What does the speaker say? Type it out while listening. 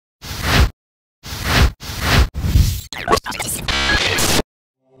In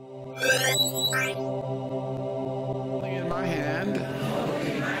my hand,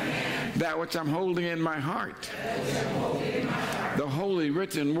 that which I'm holding in my heart, the holy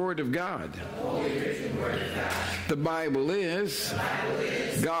written word of God. The Bible is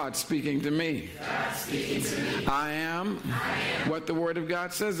God speaking to me. I am what the Word of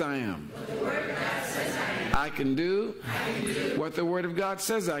God says I am. I can do what the Word of God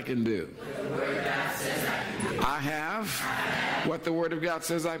says I can do. I have what the Word of God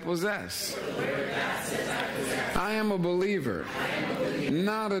says I possess. I am a believer,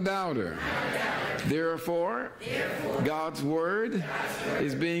 not a doubter. Therefore, God's Word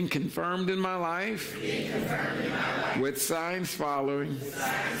is being confirmed in my life with signs following.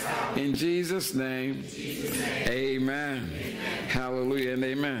 In Jesus' name, amen. Hallelujah and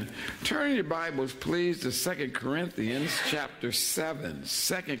amen. Turn your Bibles, please, to 2 Corinthians chapter 7.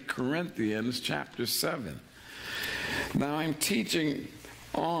 2 Corinthians chapter 7. Now, I'm teaching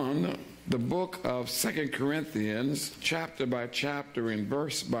on the book of 2 Corinthians, chapter by chapter and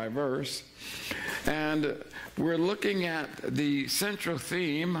verse by verse. And we're looking at the central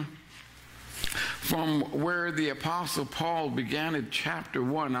theme from where the Apostle Paul began in chapter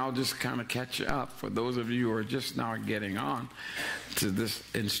 1. I'll just kind of catch you up for those of you who are just now getting on to this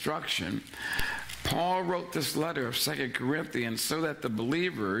instruction. Paul wrote this letter of 2 Corinthians so that the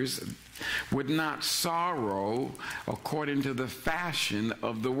believers would not sorrow according to the fashion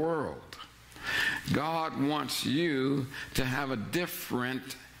of the world. God wants you to have a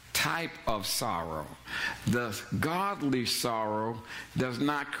different type of sorrow. The godly sorrow does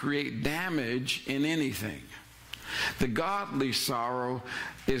not create damage in anything. The godly sorrow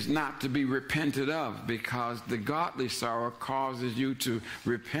is not to be repented of, because the godly sorrow causes you to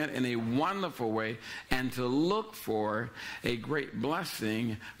repent in a wonderful way and to look for a great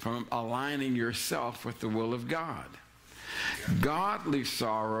blessing from aligning yourself with the will of God. Godly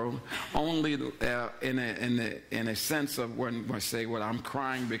sorrow only in a sense of when I say, well, I'm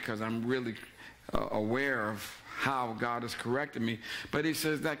crying because I'm really aware of how God has corrected me. But he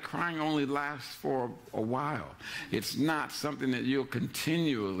says that crying only lasts for a while. It's not something that you'll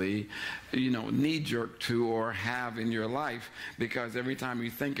continually, knee-jerk to or have in your life, because every time you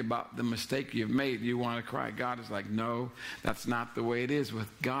think about the mistake you've made, you want to cry. God is like, no, that's not the way it is with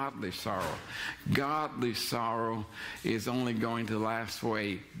godly sorrow. Godly sorrow is only going to last for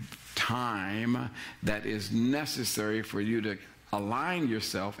a time that is necessary for you to align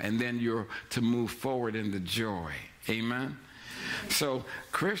yourself, and then you're to move forward in the joy. Amen? So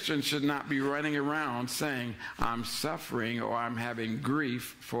Christians should not be running around saying, I'm suffering or I'm having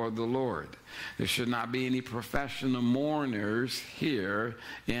grief for the Lord. There should not be any professional mourners here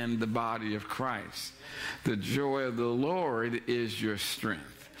in the body of Christ. The joy of the Lord is your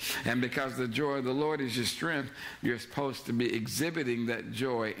strength. And because the joy of the Lord is your strength, you're supposed to be exhibiting that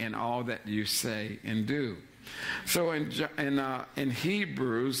joy in all that you say and do. So in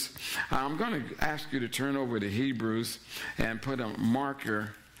Hebrews, I'm going to ask you to turn over to Hebrews and put a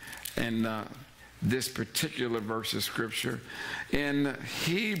marker in this particular verse of Scripture. In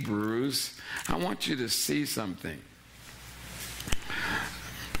Hebrews, I want you to see something.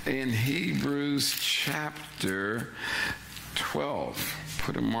 In Hebrews chapter 12,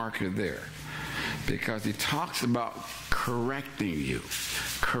 put a marker there, because he talks about correcting you,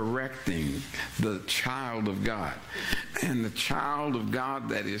 correcting the child of God. And the child of God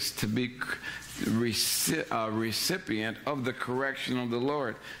that is to be a recipient of the correction of the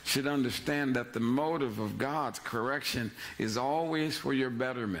Lord should understand that the motive of God's correction is always for your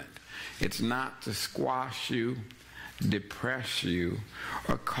betterment. It's not to squash you, depress you,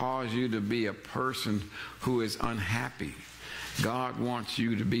 or cause you to be a person who is unhappy. God wants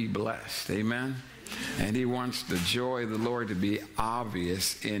you to be blessed. Amen? And he wants the joy of the Lord to be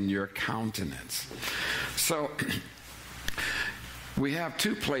obvious in your countenance. So we have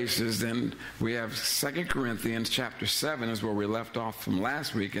two places. Then we have 2 Corinthians chapter 7 is where we left off from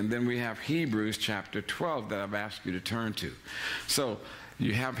last week. And then we have Hebrews chapter 12 that I've asked you to turn to. So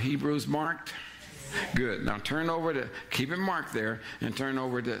you have Hebrews marked? Good. Now turn over to, keep it marked there, and turn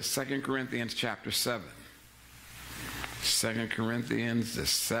over to 2 Corinthians chapter 7. 2 Corinthians, the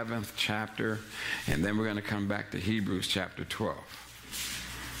 7th chapter, and then we're going to come back to Hebrews chapter 12.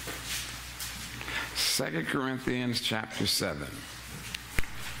 2 Corinthians chapter 7.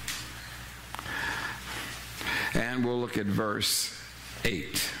 And we'll look at verse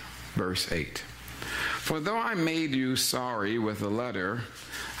 8. Verse 8. For though I made you sorry with a letter,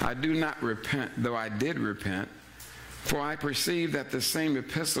 I do not repent, though I did repent, for I perceive that the same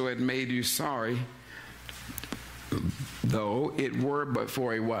epistle had made you sorry, though it were but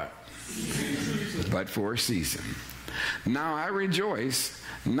for a what? But for a season. Now I rejoice,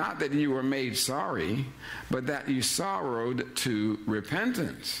 not that you were made sorry, but that you sorrowed to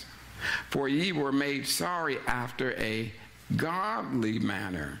repentance. For ye were made sorry after a godly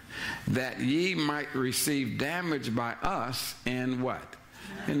manner, that ye might receive damage by us in what?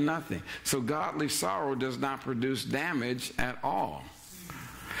 In nothing. So godly sorrow does not produce damage at all.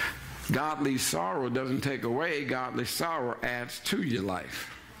 Godly sorrow doesn't take away. Godly sorrow adds to your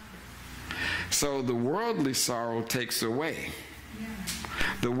life. So the worldly sorrow takes away.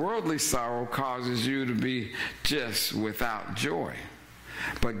 The worldly sorrow causes you to be just without joy.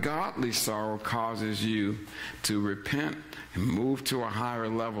 But godly sorrow causes you to repent and move to a higher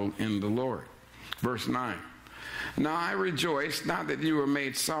level in the Lord. Verse 9. Now I rejoice, not that you were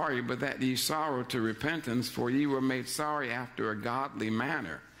made sorry, but that ye sorrow to repentance, for ye were made sorry after a godly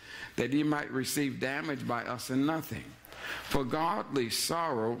manner, that ye might receive damage by us in nothing. For godly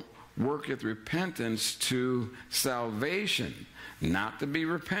sorrow worketh repentance to salvation, not to be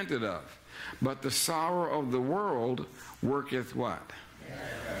repented of. But the sorrow of the world worketh what?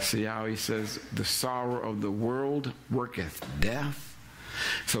 See how he says, the sorrow of the world worketh death?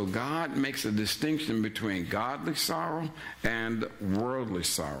 So God makes a distinction between godly sorrow and worldly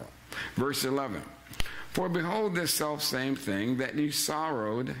sorrow. Verse 11. For behold this selfsame thing, that ye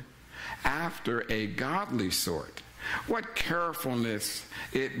sorrowed after a godly sort. What carefulness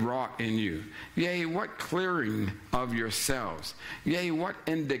it wrought in you. Yea, what clearing of yourselves. Yea, what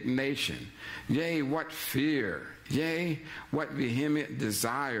indignation. Yea, what fear. Yea, what vehement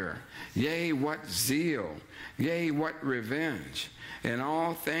desire. Yea, what zeal. Yea, what revenge. In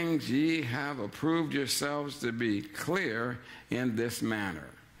all things ye have approved yourselves to be clear in this manner,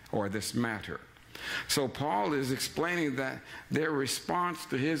 or this matter. So Paul is explaining that their response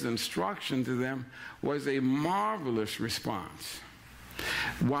to his instruction to them was a marvelous response.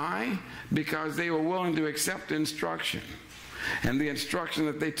 Why? Because they were willing to accept instruction. And the instruction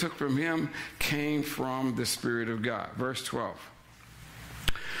that they took from him came from the Spirit of God. Verse 12.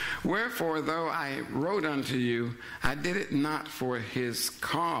 Wherefore, though I wrote unto you, I did it not for his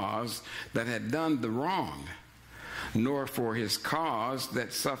cause that had done the wrong, nor for his cause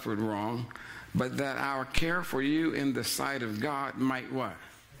that suffered wrong, but that our care for you in the sight of God might what?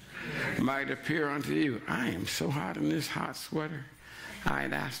 Might appear unto you. I am so hot in this hot sweater. I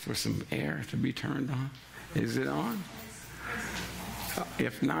had asked for some air to be turned on. Is it on?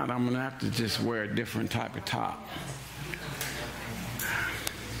 If not, I'm going to have to just wear a different type of top.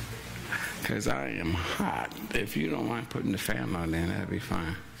 Because I am hot. If you don't mind putting the fan on there, that'd be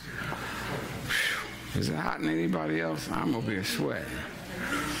fine. Is it hot in anybody else? I'm over here sweating.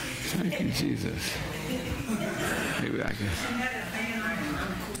 Thank you, Jesus. Maybe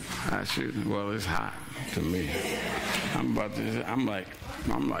I should. Well, it's hot to me. I'm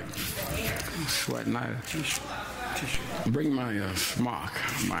like sweating out. Bring my smock,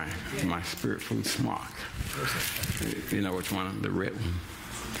 my spirit food smock. You know which one? The red one.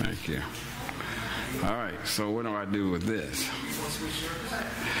 Thank you. All right, so what do I do with this?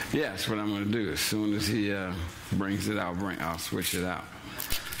 Yes, what I'm going to do. As soon as he brings it out, I'll switch it out.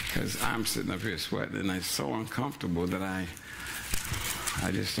 Because I'm sitting up here sweating, and it's so uncomfortable that I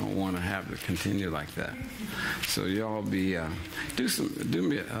just don't want to have to continue like that. So y'all be, do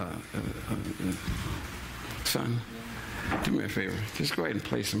me son, do me a favor. Just go ahead and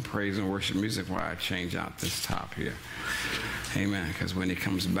play some praise and worship music while I change out this top here. Amen. Because when he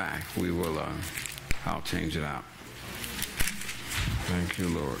comes back, we will, I'll change it out. Thank you,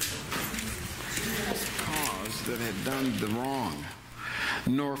 Lord. Cause that had done the wrong,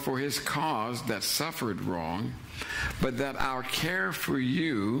 nor for his cause that suffered wrong, but that our care for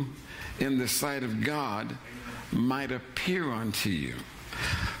you in the sight of God might appear unto you.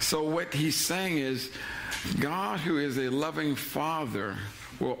 So what he's saying is, God, who is a loving Father,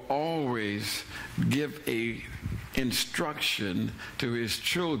 will always give a instruction to his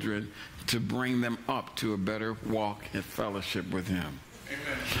children to bring them up to a better walk and fellowship with him.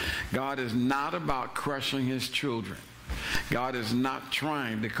 Amen. God is not about crushing his children. God is not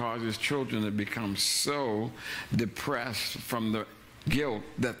trying to cause his children to become so depressed from the guilt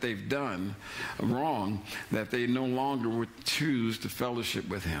that they've done wrong that they no longer would choose to fellowship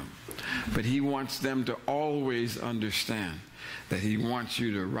with him. But he wants them to always understand that he wants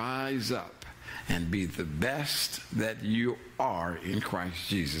you to rise up and be the best that you are in Christ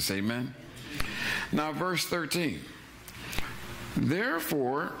Jesus. Amen? Now, verse 13.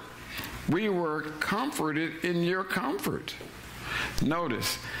 Therefore, we were comforted in your comfort.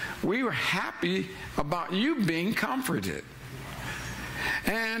 Notice, we were happy about you being comforted.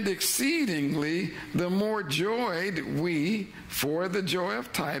 And exceedingly the more joyed we for the joy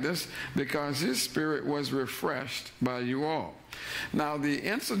of Titus, because his spirit was refreshed by you all. Now, the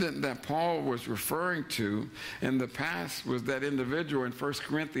incident that Paul was referring to in the past was that individual in 1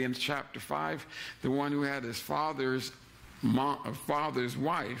 Corinthians chapter 5, the one who had his father's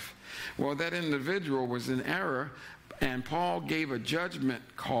wife. Well, that individual was in error, and Paul gave a judgment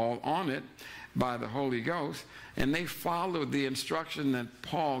call on it by the Holy Ghost, and they followed the instruction that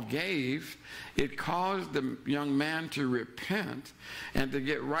Paul gave. It caused the young man to repent and to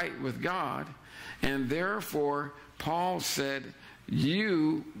get right with God, and therefore Paul said,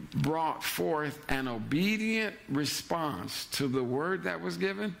 you brought forth an obedient response to the word that was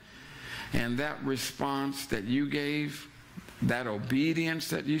given, and that response that you gave, that obedience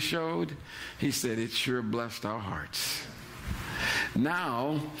that you showed, he said, it sure blessed our hearts.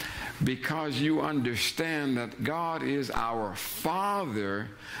 Now, because you understand that God is our Father,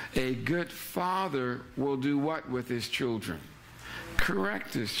 a good father will do what with his children?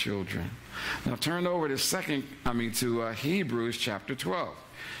 Correct his children. Now turn over to Hebrews chapter 12.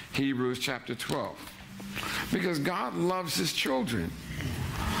 Hebrews chapter 12. Because God loves his children,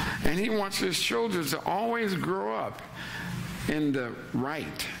 and he wants his children to always grow up in the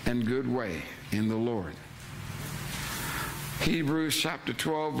right and good way in the Lord. Hebrews chapter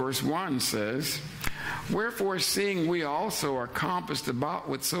 12 verse 1 says, wherefore, seeing we also are compassed about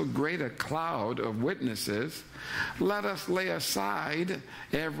with so great a cloud of witnesses, let us lay aside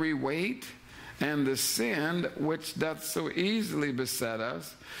every weight and the sin which doth so easily beset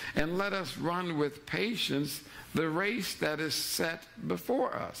us, and let us run with patience the race that is set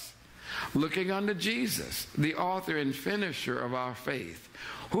before us, looking unto Jesus, the author and finisher of our faith,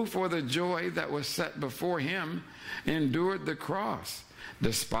 who for the joy that was set before him endured the cross,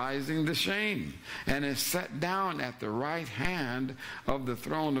 despising the shame, and is set down at the right hand of the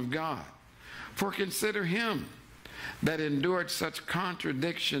throne of God. For consider him that endured such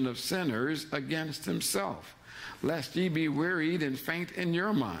contradiction of sinners against himself, lest ye be wearied and faint in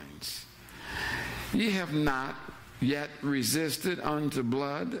your minds. Ye have not yet resisted unto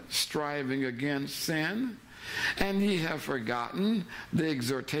blood, striving against sin, and ye have forgotten the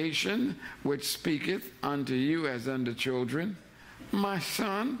exhortation which speaketh unto you as unto children. My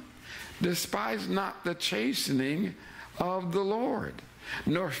son, despise not the chastening of the Lord,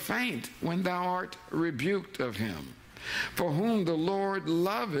 nor faint when thou art rebuked of him. For whom the Lord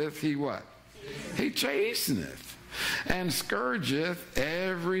loveth, he what? He chasteneth, and scourgeth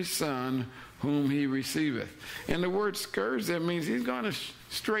every son whom he receiveth. And the word scourge, that means he's going to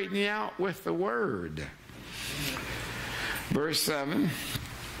straighten you out with the word. Verse 7,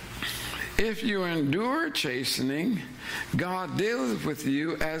 if you endure chastening, God dealeth with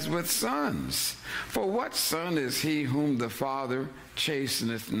you as with sons. For what son is he whom the Father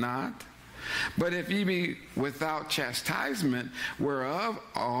chasteneth not? But if ye be without chastisement, whereof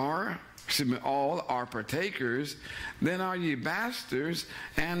all are partakers, then are ye bastards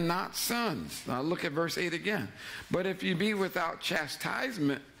and not sons. Now look at verse 8 again. But if ye be without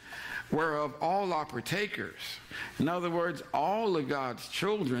chastisement, whereof all are partakers. In other words, all of God's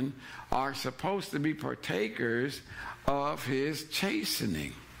children are supposed to be partakers of his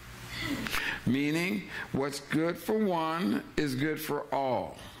chastening. Meaning, what's good for one is good for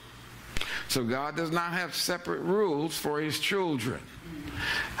all. So God does not have separate rules for his children.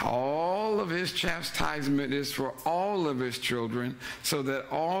 All of his chastisement is for all of his children, so that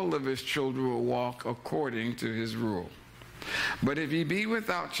all of his children will walk according to his rule. But if ye be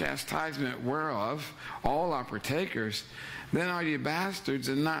without chastisement, whereof all are partakers, then are ye bastards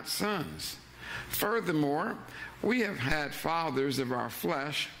and not sons. Furthermore, we have had fathers of our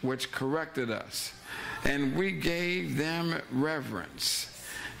flesh which corrected us, and we gave them reverence.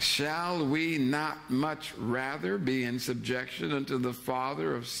 Shall we not much rather be in subjection unto the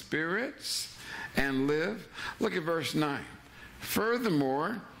Father of spirits and live? Look at verse 9.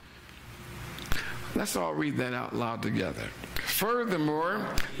 Furthermore, let's all read that out loud together. Furthermore,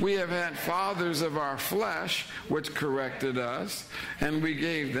 we have had fathers of our flesh which corrected us, and we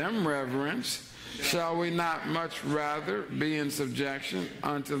gave them reverence. Shall we not much rather be in subjection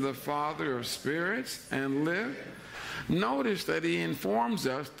unto the Father of spirits and live? Notice that he informs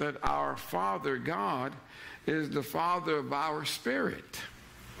us that our Father God is the Father of our spirit.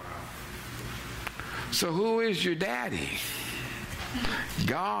 So who is your daddy?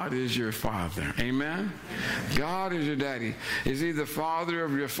 God is your father. Amen? God is your daddy. Is he the father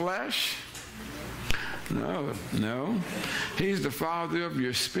of your flesh? No. He's the father of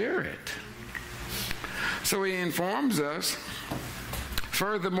your spirit. So he informs us,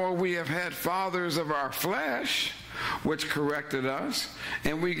 furthermore, we have had fathers of our flesh which corrected us,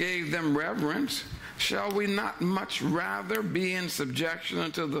 and we gave them reverence, shall we not much rather be in subjection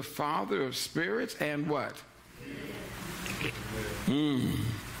unto the Father of spirits and what?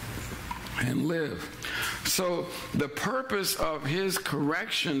 And live. So the purpose of his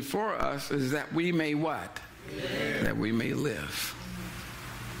correction for us is that we may what? That we may live.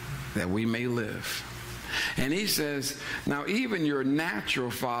 That we may live. And he says, now even your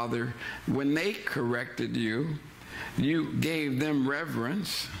natural father, when they corrected you, you gave them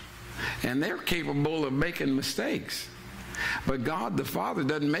reverence, and they're capable of making mistakes. But God the Father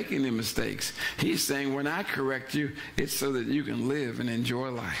doesn't make any mistakes. He's saying when I correct you, it's so that you can live and enjoy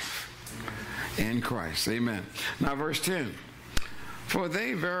life in Christ. Amen. Now verse 10. For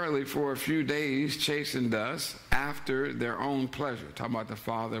they verily for a few days chastened us after their own pleasure. Talking about the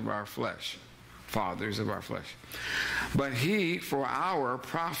father of our flesh. Fathers of our flesh. But he for our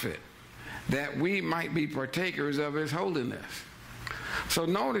profit, that we might be partakers of his holiness. So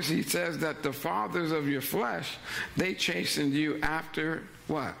notice he says that the fathers of your flesh, they chastened you after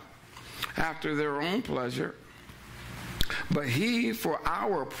what? After their own pleasure. But he for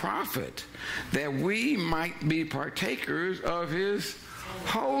our profit, that we might be partakers of his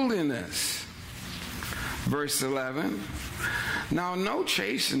holiness. Verse 11. Now no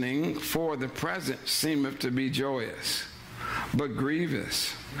chastening for the present seemeth to be joyous, but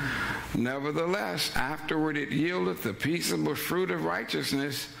grievous. Nevertheless, afterward it yieldeth the peaceable fruit of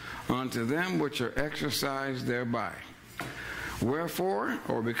righteousness unto them which are exercised thereby. Wherefore,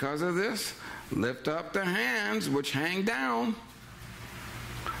 or because of this, lift up the hands which hang down,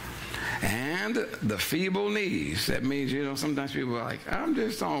 and the feeble knees. That means, sometimes people are like, I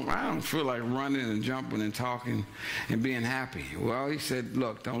don't feel like running and jumping and talking and being happy. Well, he said,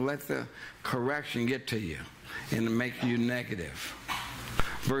 look, don't let the correction get to you and make you negative.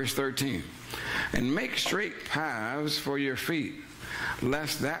 Verse 13, and make straight paths for your feet,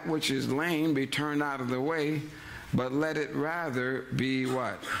 lest that which is lame be turned out of the way, but let it rather be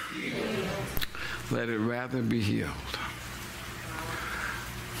what? Healed. Let it rather be healed.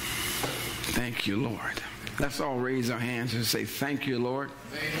 Thank you, Lord. Let's all raise our hands and say, thank you, Lord,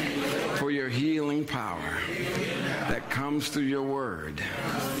 for your healing power that comes through your word,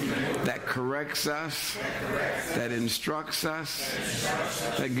 that corrects us, that instructs us,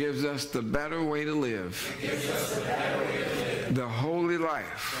 that gives us the better way to live, the holy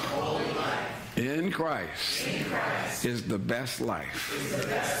life in Christ is the best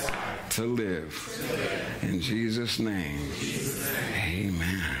life to live. In Jesus' name,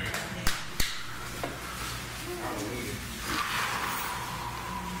 amen.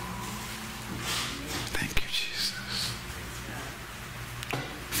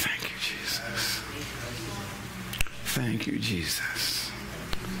 Thank you, Jesus.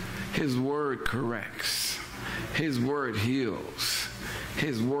 His word corrects. His word heals.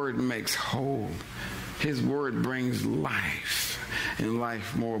 His word makes whole. His word brings life, and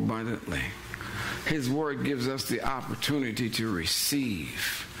life more abundantly. His word gives us the opportunity to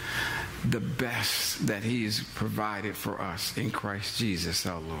receive the best that he's provided for us in Christ Jesus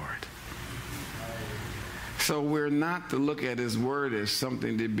our Lord. So we're not to look at his word as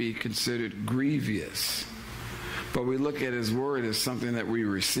something to be considered grievous. But we look at his word as something that we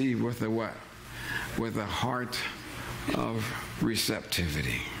receive with a what? With a heart of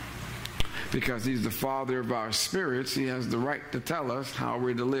receptivity. Because he's the father of our spirits, he has the right to tell us how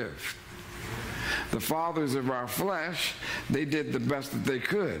we're to live. The fathers of our flesh, they did the best that they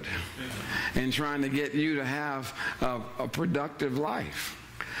could in trying to get you to have a productive life.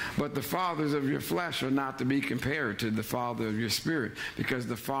 But the fathers of your flesh are not to be compared to the father of your spirit, because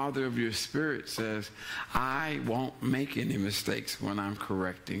the father of your spirit says, I won't make any mistakes when I'm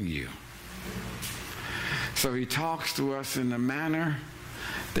correcting you. So he talks to us in a manner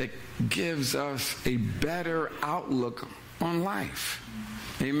that gives us a better outlook on life.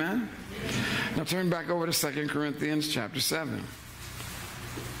 Amen? Now turn back over to 2 Corinthians chapter 7.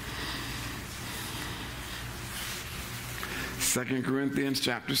 2 Corinthians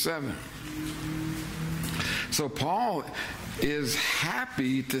chapter 7. So Paul is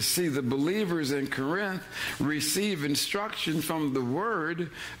happy to see the believers in Corinth receive instruction from the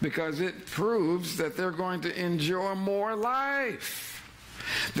word, because it proves that they're going to enjoy more life.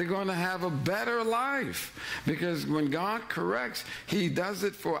 They're going to have a better life, because when God corrects, he does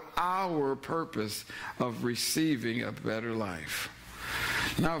it for our purpose of receiving a better life.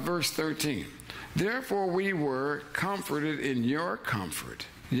 Now verse 13. Therefore we were comforted in your comfort,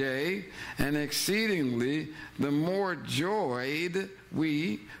 yea, and exceedingly the more joyed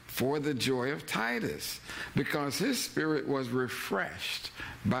we for the joy of Titus, because his spirit was refreshed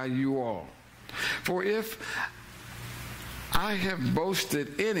by you all. For if I have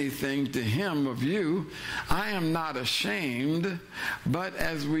boasted anything to him of you, I am not ashamed, but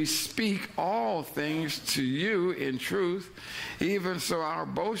as we speak all things to you in truth, even so our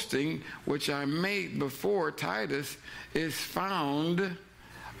boasting, which I made before Titus, is found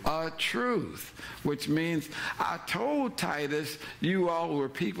a truth, which means I told Titus you all were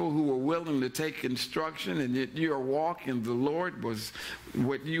people who were willing to take instruction, and that your walk in the Lord was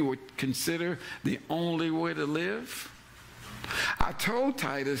what you would consider the only way to live. I told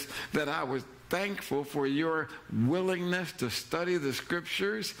Titus that I was thankful for your willingness to study the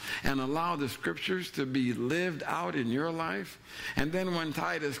scriptures and allow the scriptures to be lived out in your life. And then when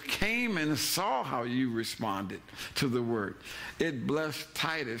Titus came and saw how you responded to the word, it blessed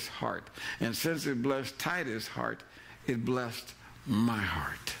Titus' heart. And since it blessed Titus' heart, it blessed my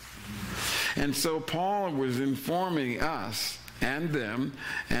heart. And so Paul was informing us and them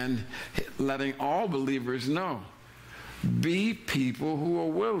and letting all believers know, be people who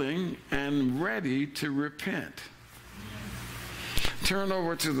are willing and ready to repent. Turn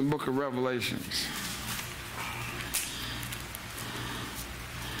over to the book of Revelations.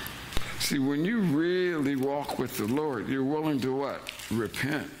 See, when you really walk with the Lord, you're willing to what?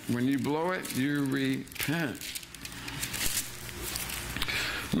 Repent. When you blow it, you repent.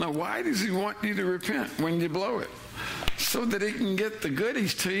 Now, why does he want you to repent when you blow it? So that he can get the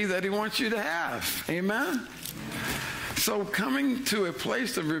goodies to you that he wants you to have. Amen? So coming to a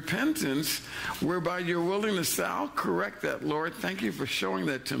place of repentance whereby you're willing to say, I'll correct that, Lord. Thank you for showing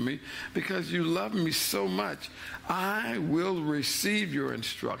that to me because you love me so much. I will receive your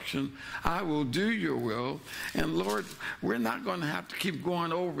instruction. I will do your will. And Lord, we're not going to have to keep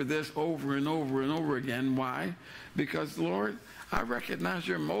going over this over and over and over again. Why? Because, Lord, I recognize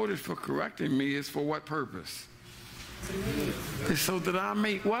your motive for correcting me is for what purpose? It's so that I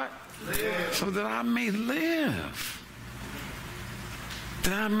may what? Live. So that I may live.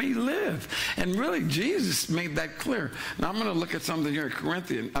 That I may live. And really, Jesus made that clear. Now, I'm going to look at something here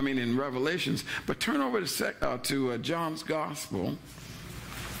in Revelations, but turn over to John's Gospel.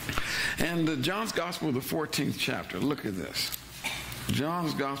 And John's Gospel, the 14th chapter. Look at this.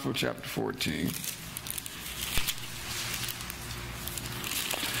 John's Gospel, chapter 14.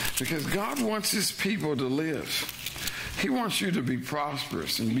 Because God wants his people to live. He wants you to be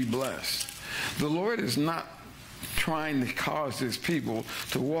prosperous and be blessed. The Lord is not trying to cause his people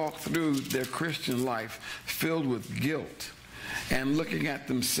to walk through their Christian life filled with guilt and looking at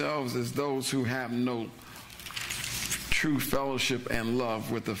themselves as those who have no true fellowship and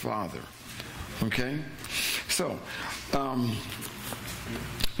love with the Father. Okay? So,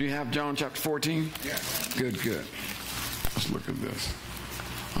 you have John chapter 14? Yes. Good. Let's look at this.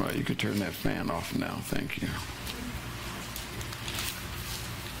 All right, you can turn that fan off now. Thank you.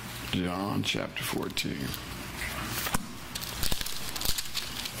 John chapter 14.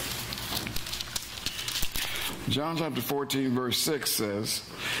 John chapter 14, verse 6 says,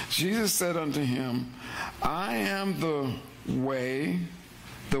 Jesus said unto him, I am the way,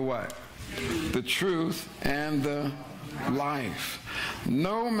 the what? The truth and the life.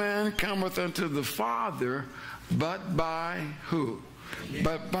 No man cometh unto the Father but by who?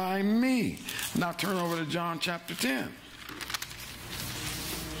 But by me. Now turn over to John chapter 10.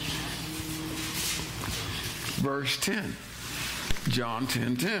 Verse 10. John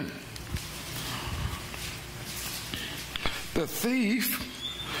 10:10. The thief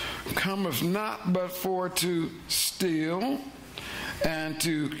cometh not but for to steal and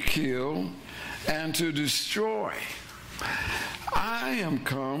to kill and to destroy. I am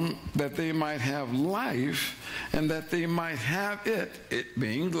come that they might have life, and that they might have it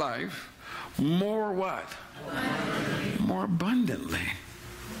being life, more what? More abundantly.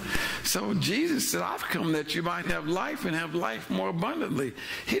 So Jesus said, I've come that you might have life and have life more abundantly.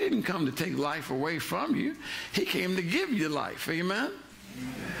 He didn't come to take life away from you. He came to give you life. Amen?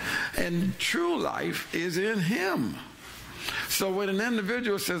 And true life is in him. So when an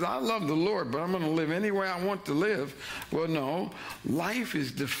individual says, I love the Lord, but I'm going to live any way I want to live, well, no. Life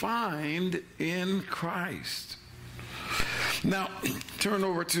is defined in Christ. Now, turn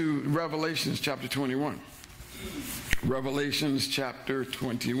over to Revelations chapter 21. Revelations chapter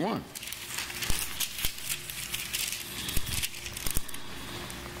 21.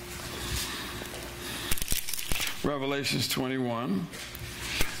 Revelations 21,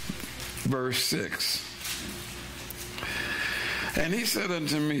 verse 6. And he said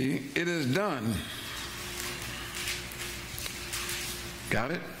unto me, it is done.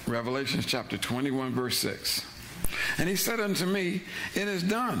 Got it? Revelations chapter 21, verse 6. And he said unto me, it is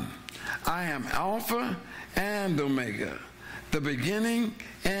done. I am Alpha and Omega, the beginning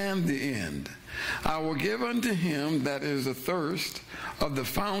and the end. I will give unto him that is athirst of the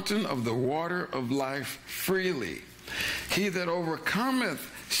fountain of the water of life freely. He that overcometh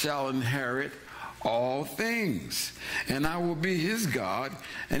shall inherit all things, and I will be his God,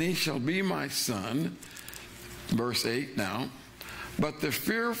 and he shall be my son. Verse 8 now. But the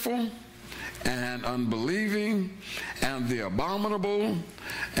fearful and unbelieving and the abominable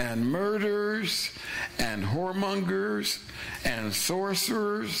and murderers and whoremongers and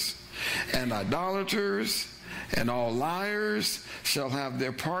sorcerers and idolaters and all liars shall have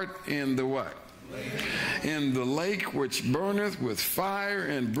their part in the what? In the lake which burneth with fire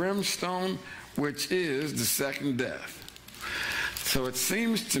and brimstone, which is the second death. So it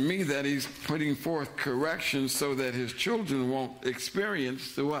seems to me that he's putting forth correction so that his children won't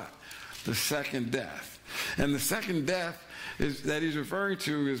experience the what? The second death. And the second death is that he's referring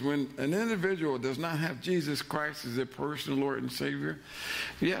to is when an individual does not have Jesus Christ as their personal Lord and Savior.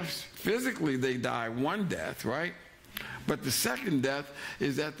 Yes, physically they die one death, right? But the second death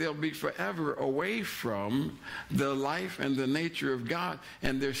is that they'll be forever away from the life and the nature of God,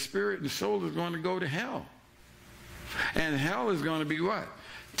 and their spirit and soul is going to go to hell. And hell is going to be what?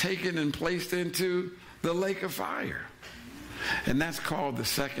 Taken and placed into the lake of fire. And that's called the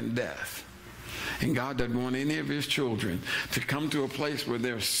second death. And God doesn't want any of his children to come to a place where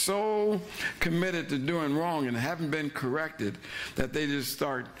they're so committed to doing wrong and haven't been corrected that they just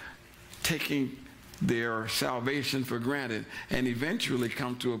start taking their salvation for granted and eventually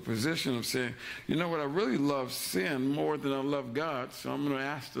come to a position of saying, you know what, I really love sin more than I love God, so I'm going to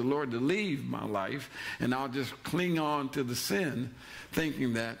ask the Lord to leave my life and I'll just cling on to the sin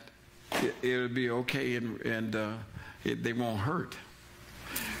thinking that it'll be okay and they won't hurt.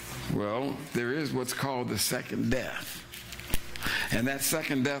 Well, there is what's called the second death. And that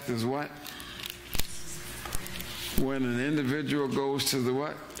second death is what? When an individual goes to the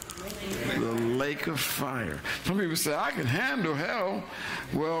what? The lake of fire. Some people say, I can handle hell.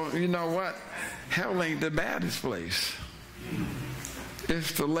 Well, you know what? Hell ain't the baddest place.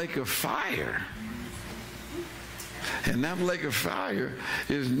 It's the lake of fire. And that lake of fire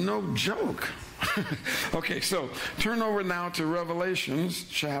is no joke. Okay, so turn over now to Revelations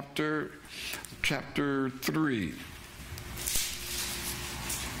chapter 3,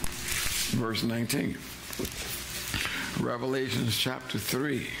 verse 19. Revelations chapter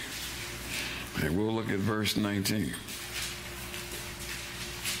 3. And we'll look at verse 19.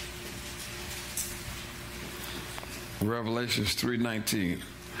 Revelations 3:19.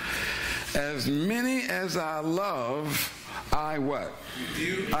 As many as I love, I what?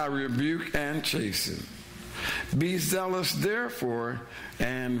 I rebuke and chasten. Be zealous therefore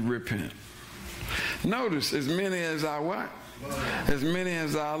and repent. Notice, as many as I what? As many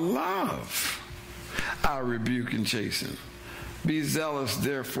as I love, I rebuke and chasten. Be zealous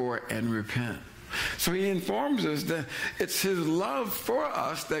therefore and repent. So he informs us that it's his love for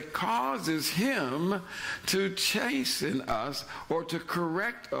us that causes him to chasten us or to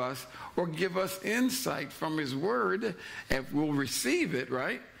correct us or give us insight from his word, and we'll receive it,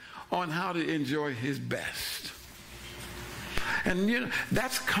 right, on how to enjoy his best. And you know,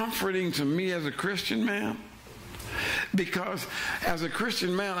 that's comforting to me as a Christian man, because as a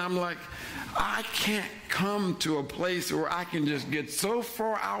Christian man, I'm like, I can't come to a place where I can just get so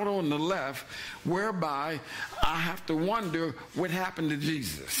far out on the left whereby I have to wonder what happened to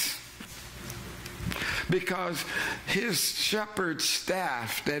Jesus. Because his shepherd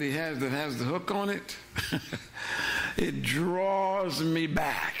staff that he has that has the hook on it, it draws me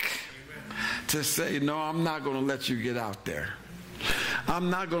back to say, no, I'm not going to let you get out there. I'm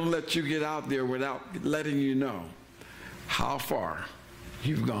not going to let you get out there without letting you know how far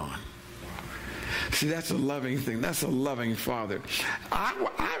you've gone. See, that's a loving thing. That's a loving father.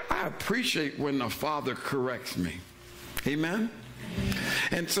 I appreciate when a father corrects me. Amen?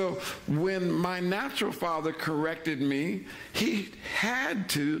 And so when my natural father corrected me, he had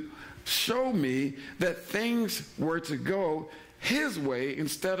to show me that things were to go his way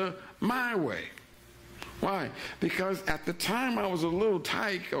instead of my way. Why? Because at the time I was a little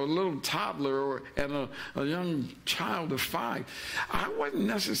tyke or a little toddler and a young child of 5. I wasn't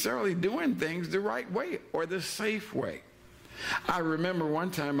necessarily doing things the right way or the safe way. I remember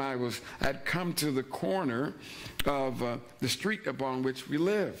one time I'd come to the corner of the street upon which we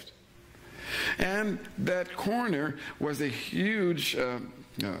lived. And that corner was a huge,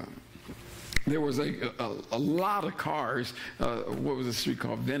 there was a lot of cars. What was the street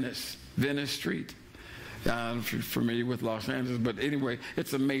called? Venice Street. If you're familiar with Los Angeles, but anyway,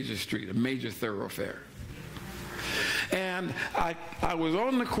 it's a major street, a major thoroughfare. And I was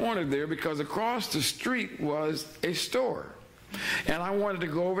on the corner there because across the street was a store. and I wanted to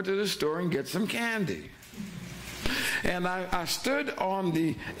go over to the store and get some candy. And I stood on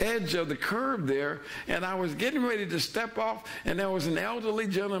the edge of the curb there, and I was getting ready to step off, and there was an elderly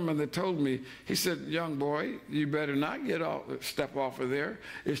gentleman that told me, he said, young boy, you better not step off of there.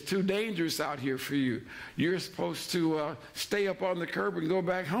 It's too dangerous out here for you. You're supposed to stay up on the curb and go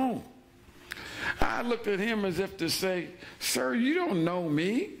back home. I looked at him as if to say, sir, you don't know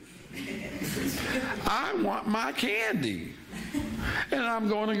me. I want my candy, and I'm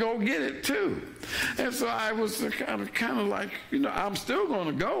going to go get it too. And so I was kind of like, I'm still going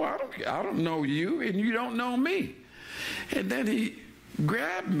to go. I don't know you, and you don't know me. And then he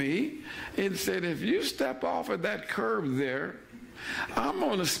grabbed me and said, if you step off of that curb there, I'm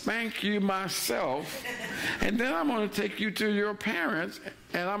going to spank you myself, and then I'm going to take you to your parents,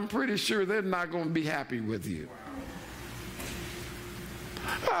 and I'm pretty sure they're not going to be happy with you.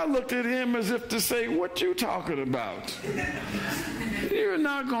 I looked at him as if to say, what you talking about? You're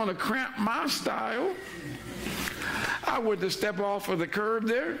not going to cramp my style. I went to step off of the curb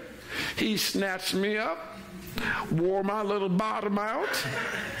there. He snatched me up, wore my little bottom out.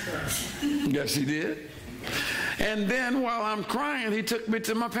 Yes, he did. And then while I'm crying, he took me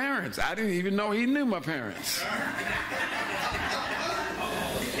to my parents. I didn't even know he knew my parents.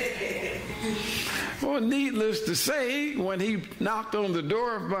 Well, needless to say, when he knocked on the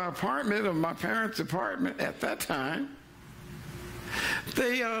door of my apartment, of my parents' apartment at that time,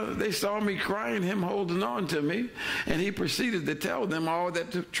 they saw me crying, him holding on to me, and he proceeded to tell them all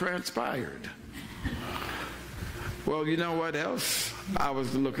that transpired. Well, you know what else I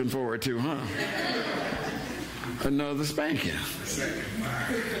was looking forward to, huh? Another spanking.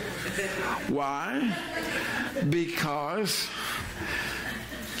 Why? Because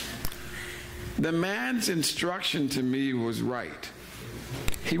the man's instruction to me was right.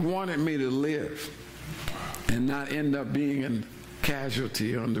 He wanted me to live and not end up being a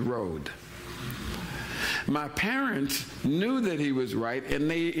casualty on the road. My parents knew that he was right, and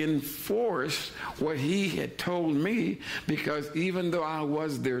they enforced what he had told me, because even though I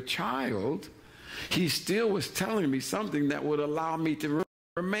was their child, he still was telling me something that would allow me to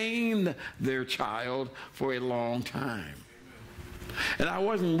remain their child for a long time. And I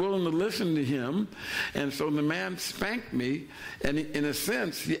wasn't willing to listen to him, and so the man spanked me, and in a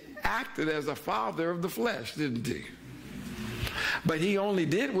sense, he acted as a father of the flesh, didn't he? But he only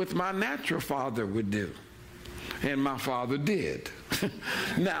did what my natural father would do, and my father did.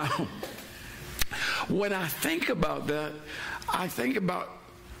 Now, when I think about that, I think about,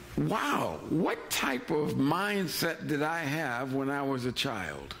 wow, what type of mindset did I have when I was a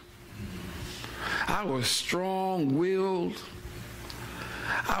child? I was strong-willed.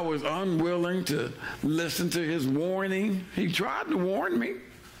 I was unwilling to listen to his warning. He tried to warn me.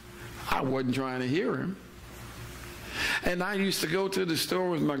 I wasn't trying to hear him. And I used to go to the store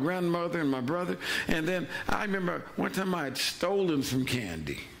with my grandmother and my brother, and then I remember one time I had stolen some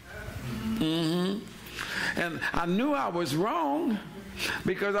candy. And I knew I was wrong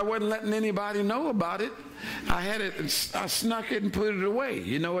because I wasn't letting anybody know about it. I snuck it and put it away.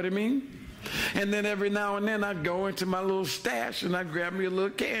 You know what I mean? And then every now and then I'd go into my little stash and I'd grab me a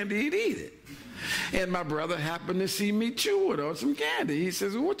little candy and eat it. And my brother happened to see me chewing on some candy. He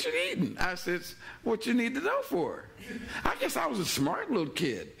says, well, what you eating? I said, what you need to know for? I guess I was a smart little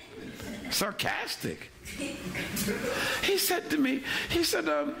kid. Sarcastic. He said to me,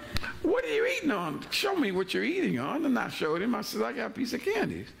 what are you eating on? Show me what you're eating on. And I showed him. I said, I got a piece of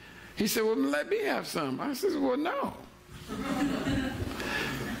candy. He said, well, let me have some. I said, well, no.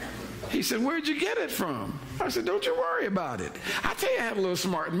 He said, where'd you get it from? I said, don't you worry about it. I tell you, I had a little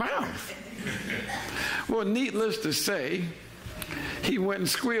smart mouth. Well, needless to say, he went and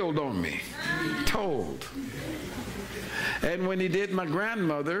squealed on me, told. And when he did, my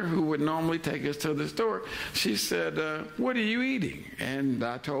grandmother, who would normally take us to the store, she said, what are you eating? And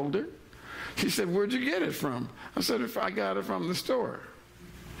I told her. She said, where'd you get it from? I said, I got it from the store.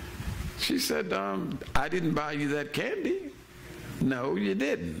 She said, I didn't buy you that candy. No, you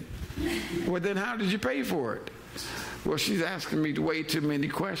didn't. Well, then how did you pay for it? Well, she's asking me way too many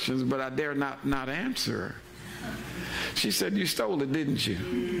questions, but I dare not answer her. She said, you stole it, didn't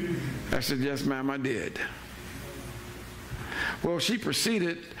you? I said, yes, ma'am, I did. Well, she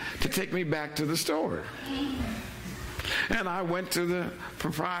proceeded to take me back to the store. And I went to the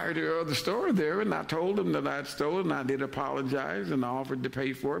proprietor of the store there, and I told him that I had stolen. I did apologize, and I offered to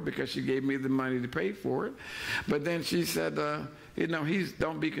pay for it because she gave me the money to pay for it. But then she said,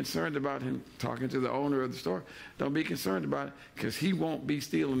 don't be concerned about him, talking to the owner of the store. Don't be concerned about it because he won't be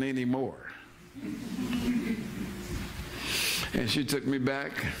stealing anymore. And she took me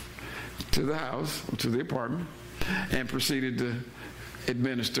back to the house, to the apartment, and proceeded to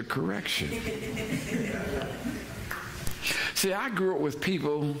administer correction. See, I grew up with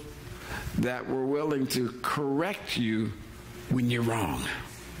people that were willing to correct you when you're wrong.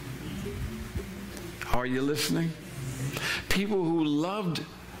 Are you listening? People who loved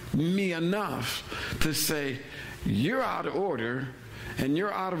me enough to say, you're out of order, and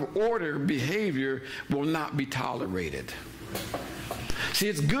your out of order behavior will not be tolerated. See,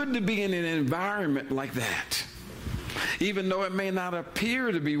 it's good to be in an environment like that. Even though it may not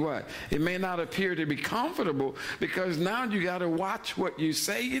appear to be what? It may not appear to be comfortable, because now you got to watch what you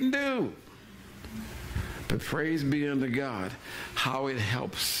say and do. But praise be unto God, how it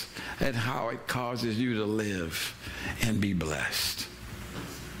helps and how it causes you to live and be blessed.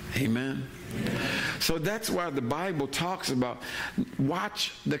 Amen? So that's why the Bible talks about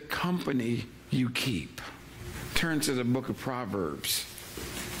watch the company you keep. Turn to the book of Proverbs.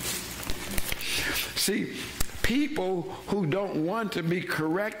 See, people who don't want to be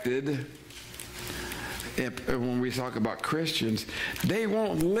corrected, when we talk about Christians, they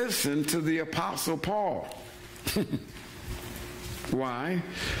won't listen to the Apostle Paul. Why?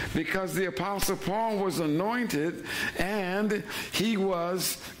 Because the Apostle Paul was anointed and he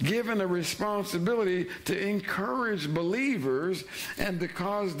was given a responsibility to encourage believers and to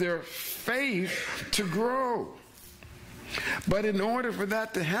cause their faith to grow. But in order for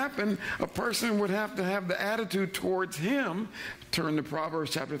that to happen, a person would have to have the attitude towards him. Turn to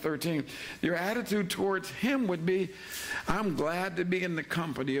Proverbs chapter 13. Your attitude towards him would be, I'm glad to be in the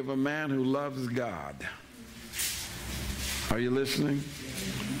company of a man who loves God. Are you listening?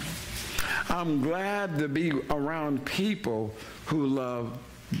 I'm glad to be around people who love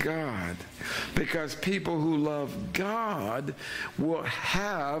God, because people who love God will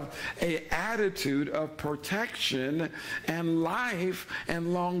have an attitude of protection and life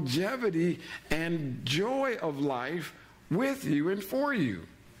and longevity and joy of life with you and for you.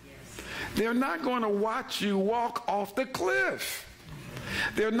 Yes. They're not going to watch you walk off the cliff.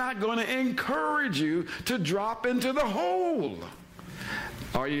 They're not going to encourage you to drop into the hole.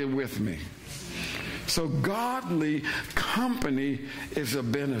 Are you with me? So godly company is a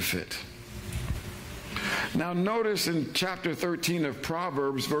benefit. Now notice in chapter 13 of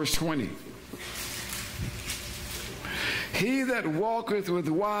Proverbs, verse 20. He that walketh with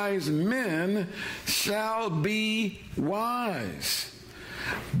wise men shall be wise,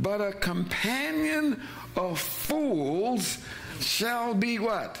 but a companion of fools shall be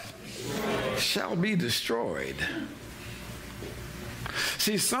what? Shall be destroyed.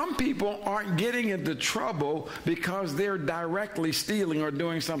 See, some people aren't getting into trouble because they're directly stealing or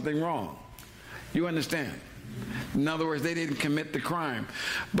doing something wrong. You understand? In other words, they didn't commit the crime.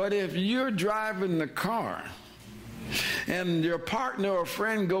 But if you're driving the car and your partner or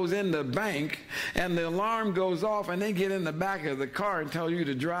friend goes in the bank and the alarm goes off and they get in the back of the car and tell you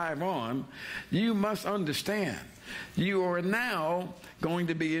to drive on, you must understand you are now going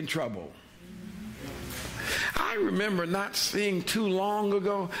to be in trouble. I remember not seeing too long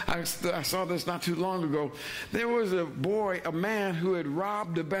ago, I saw this not too long ago, there was a man who had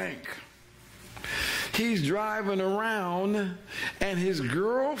robbed a bank. He's driving around and his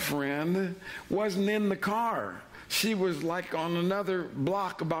girlfriend wasn't in the car. She was like on another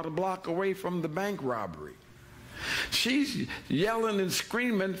block, about a block away from the bank robbery. She's yelling and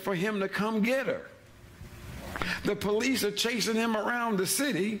screaming for him to come get her. The police are chasing him around the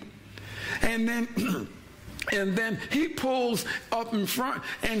city, and then he pulls up in front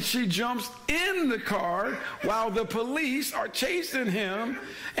and she jumps in the car while the police are chasing him,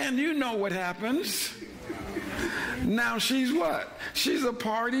 and you know what happens. Now she's what? She's a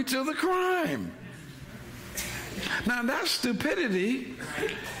party to the crime. Now that's stupidity.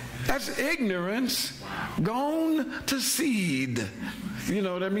 That's ignorance gone to seed. You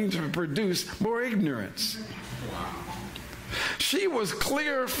know what I mean? To produce more ignorance. She was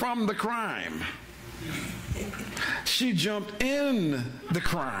clear from the crime. She jumped in the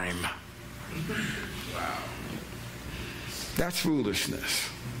crime. That's foolishness.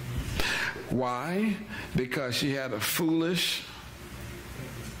 Why? Because she had a foolish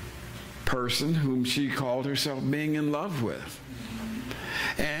person whom she called herself being in love with.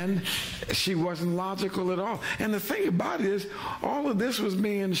 And she wasn't logical at all. And the thing about it is, all of this was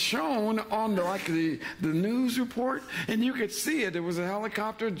being shown on the news report, and you could see it. There was a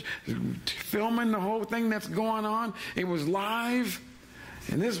helicopter filming the whole thing that's going on. It was live,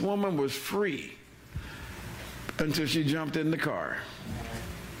 and this woman was free until she jumped in the car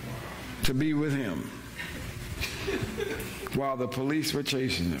to be with him while the police were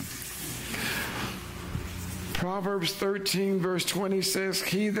chasing him. Proverbs 13 verse 20 says,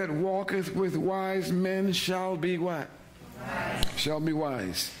 he that walketh with wise men shall be what? Wise. Shall be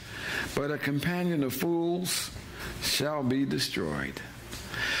wise. But a companion of fools shall be destroyed.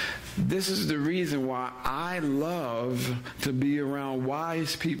 This is the reason why I love to be around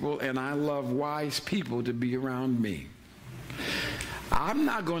wise people, and I love wise people to be around me. I'm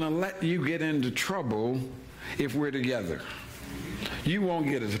not going to let you get into trouble if we're together. You won't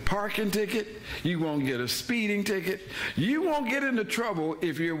get a parking ticket. You won't get a speeding ticket. You won't get into trouble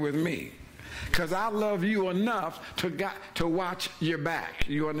if you're with me, because I love you enough to watch your back.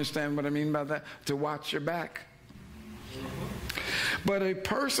 You understand what I mean by that? To watch your back. But a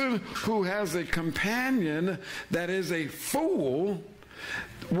person who has a companion that is a fool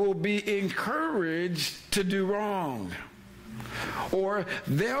will be encouraged to do wrong. Or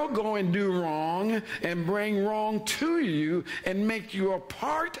they'll go and do wrong and bring wrong to you and make you a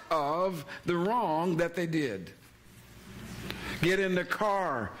part of the wrong that they did. Get in the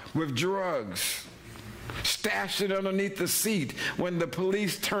car with drugs. Stash it underneath the seat when the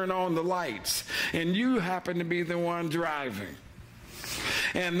police turn on the lights, and you happen to be the one driving.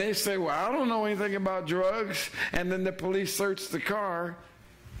 And they say, well, I don't know anything about drugs. And then the police search the car.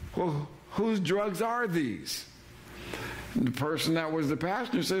 Well, whose drugs are these? And the person that was the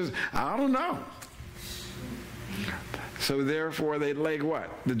passenger says, I don't know. So therefore they lay what?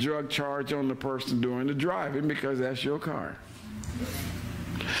 The drug charge on the person doing the driving, because that's your car.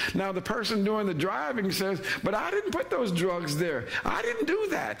 Now the person doing the driving says, but I didn't put those drugs there. I didn't do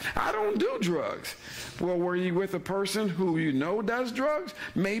that. I don't do drugs. Well, were you with a person who you know does drugs?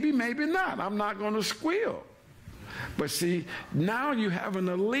 Maybe, maybe not. I'm not going to squeal. But see, now you have an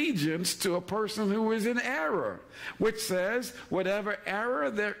allegiance to a person who is in error, which says whatever error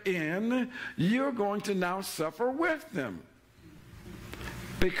they're in, you're going to now suffer with them,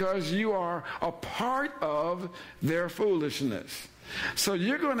 because you are a part of their foolishness. So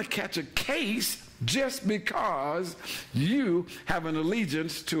you're going to catch a case just because you have an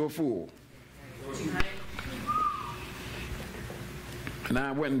allegiance to a fool. And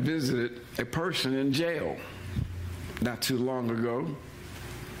I went and visited a person in jail not too long ago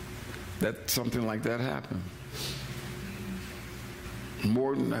that something like that happened.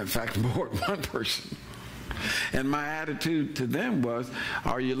 More than one person. And my attitude to them was,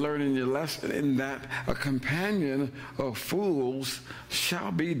 are you learning your lesson in that a companion of fools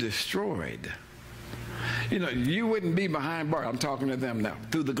shall be destroyed? You know, you wouldn't be behind bars. I'm talking to them now,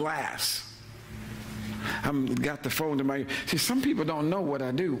 through the glass. I've got the phone to my... See, some people don't know what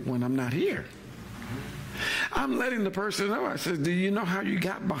I do when I'm not here. I'm letting the person know. I said, do you know how you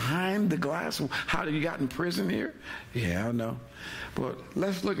got behind the glass? How you got in prison here? Yeah, I know. But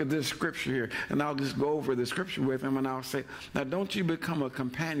let's look at this scripture here, and I'll just go over the scripture with him, and I'll say, now don't you become a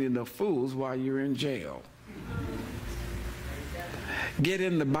companion of fools while you're in jail. Get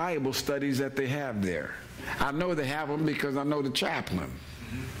in the Bible studies that they have there. I know they have them because I know the chaplain.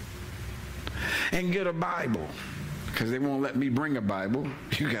 And get a Bible, because they won't let me bring a Bible.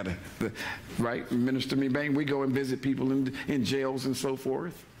 You got to, right? Minister me, bang. We go and visit people in jails and so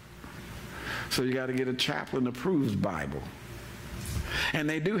forth. So you got to get a chaplain-approved Bible. And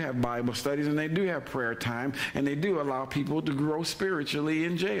they do have Bible studies, and they do have prayer time, and they do allow people to grow spiritually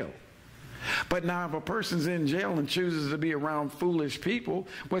in jail. But now if a person's in jail and chooses to be around foolish people,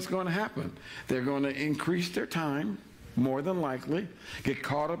 what's going to happen? They're going to increase their time, more than likely, get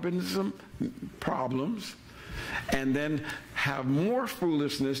caught up in some problems, and then have more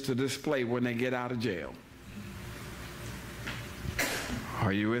foolishness to display when they get out of jail.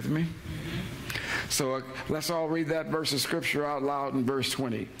 Are you with me? So let's all read that verse of scripture out loud in verse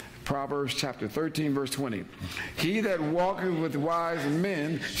 20. Proverbs chapter 13, verse 20. He that walketh with wise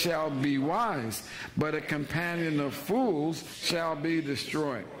men shall be wise, but a companion of fools shall be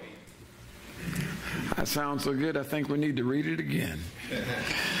destroyed. That sounds so good, I think we need to read it again.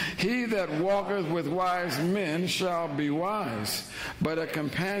 He that walketh with wise men shall be wise, but a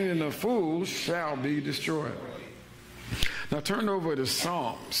companion of fools shall be destroyed. Now turn over to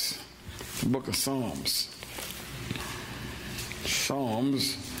Psalms, the book of Psalms.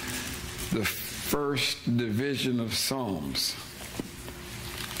 Psalms, the first division of Psalms.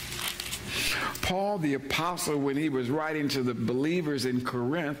 Paul the apostle, when he was writing to the believers in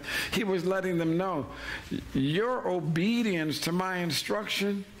Corinth, he was letting them know, your obedience to my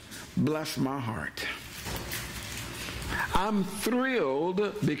instruction bless my heart. I'm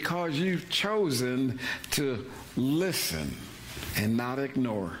thrilled because you've chosen to listen and not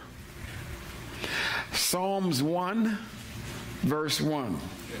ignore. Psalms 1, verse 1.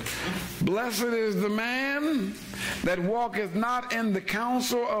 Blessed is the man that walketh not in the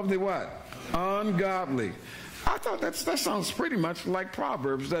counsel of the what? Ungodly, I thought that sounds pretty much like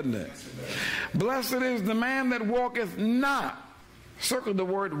Proverbs, doesn't it? Blessed is the man that walketh not. Circle the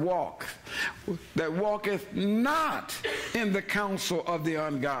word walk. That walketh not in the counsel of the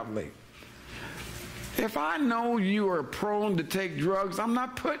ungodly. If I know you are prone to take drugs, I'm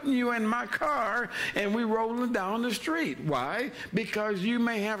not putting you in my car and we rolling down the street. Why? Because you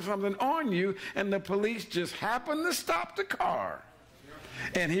may have something on you and the police just happen to stop the car.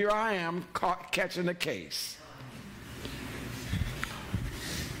 And here I am catching a case.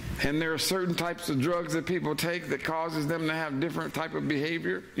 And there are certain types of drugs that people take that causes them to have different type of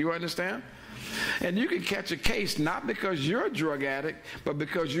behavior. You understand? And you can catch a case not because you're a drug addict, but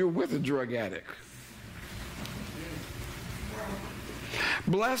because you're with a drug addict.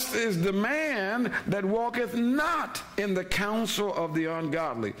 Blessed is the man that walketh not in the counsel of the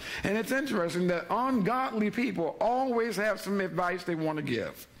ungodly. And it's interesting that ungodly people always have some advice they want to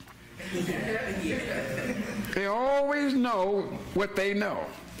give. They always know what they know,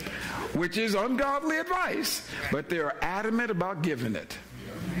 which is ungodly advice, but they are adamant about giving it.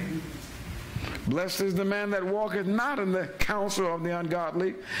 Blessed is the man that walketh not in the counsel of the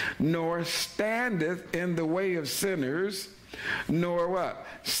ungodly, nor standeth in the way of sinners, nor what?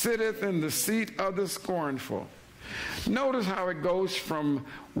 Sitteth in the seat of the scornful. Notice how it goes from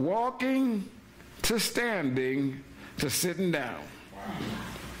walking to standing to sitting down.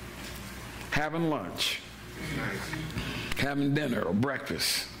 Having lunch. Having dinner or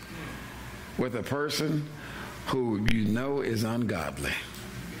breakfast with a person who you know is ungodly.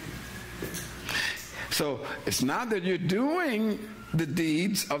 So it's not that you're doing the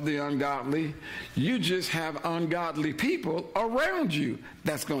deeds of the ungodly, you just have ungodly people around you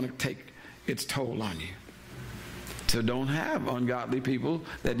that's going to take its toll on you. So don't have ungodly people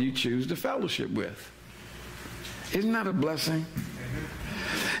that you choose to fellowship with. Isn't that a blessing?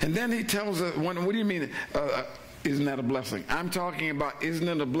 And then he tells us, what do you mean, isn't that a blessing? I'm talking about, isn't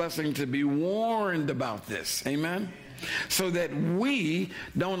it a blessing to be warned about this? Amen? So that we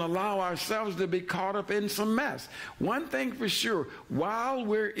don't allow ourselves to be caught up in some mess. One thing for sure, while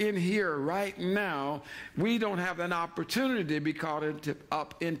we're in here right now, we don't have an opportunity to be caught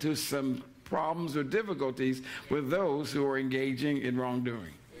up into some problems or difficulties with those who are engaging in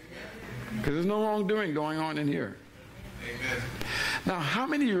wrongdoing. Because there's no wrongdoing going on in here. Amen. Now, how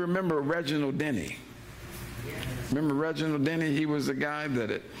many of you remember Reginald Denny? Remember Reginald Denny? He was the guy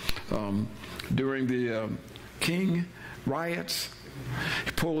that during the King riots,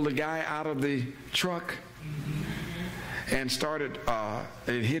 he pulled a guy out of the truck and started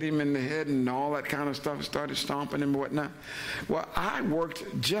and hit him in the head and all that kind of stuff, started stomping him and whatnot. Well, I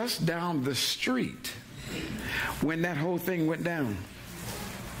worked just down the street when that whole thing went down.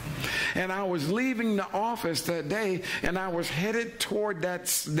 And I was leaving the office that day, and I was headed toward that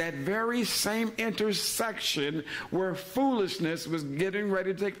very same intersection where foolishness was getting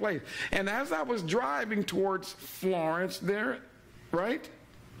ready to take place. And as I was driving towards Florence there, right,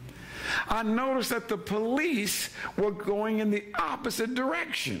 I noticed that the police were going in the opposite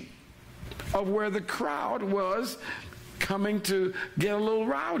direction of where the crowd was coming to get a little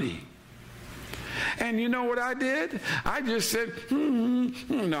rowdy. And you know what I did? I just said,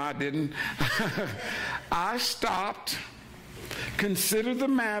 no, I didn't. I stopped, considered the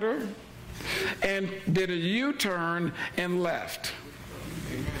matter, and did a U-turn and left.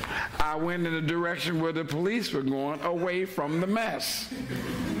 I went in the direction where the police were going, away from the mess.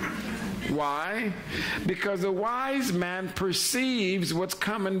 Why? Because a wise man perceives what's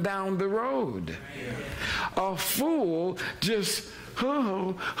coming down the road. A fool just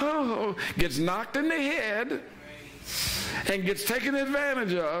gets knocked in the head and gets taken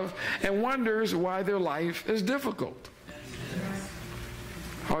advantage of and wonders why their life is difficult.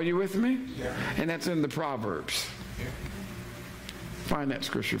 Are you with me? And that's in the Proverbs. Find that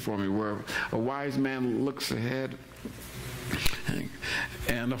scripture for me where a wise man looks ahead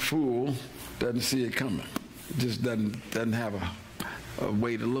and a fool doesn't see it coming. Just doesn't have a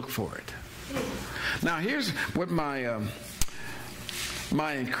way to look for it. Now here's what my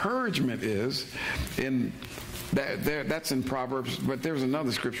encouragement is in that's in Proverbs, but there's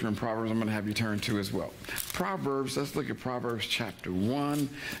another scripture in Proverbs I'm going to have you turn to as well. Proverbs, let's look at Proverbs chapter 1,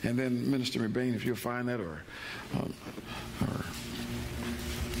 and then Minister McBain, if you'll find that, or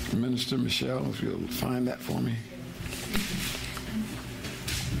Minister Michelle, if you'll find that for me.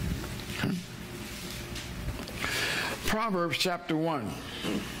 Okay. Proverbs chapter 1.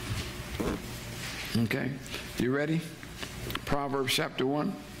 Okay, you ready? Proverbs chapter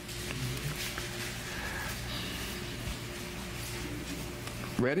 1.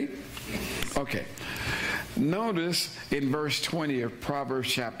 Ready? Okay. Notice in verse 20 of Proverbs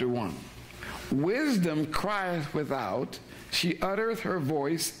chapter 1. Wisdom crieth without, she uttereth her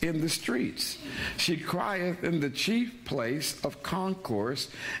voice in the streets. She crieth in the chief place of concourse,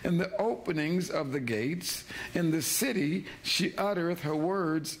 in the openings of the gates. In the city she uttereth her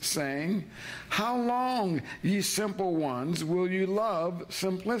words, saying, How long, ye simple ones, will you love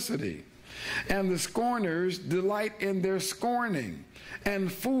simplicity? And the scorners delight in their scorning,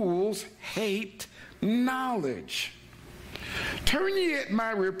 and fools hate knowledge. Turn ye at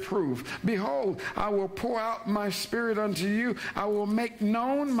my reproof. Behold, I will pour out my spirit unto you. I will make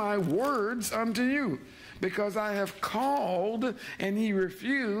known my words unto you. Because I have called, and ye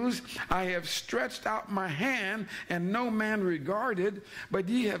refused. I have stretched out my hand, and no man regarded. But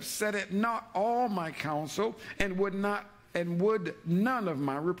ye have set at naught all my counsel, and would none of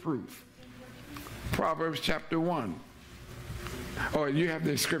my reproof. Proverbs chapter 1. Or you have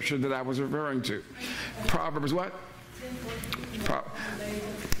the scripture that I was referring to. Proverbs what?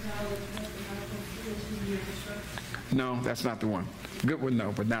 No, that's not the one. Good one,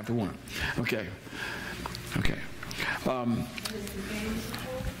 no, but not the one. Okay.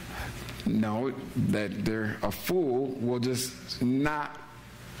 No, that a fool will just not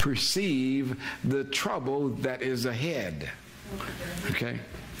perceive the trouble that is ahead. Okay?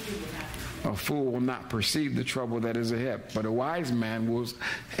 A fool will not perceive the trouble that is ahead, but a wise man will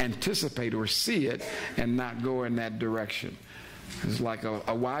anticipate or see it and not go in that direction. It's like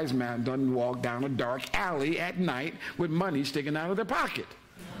a wise man doesn't walk down a dark alley at night with money sticking out of their pocket.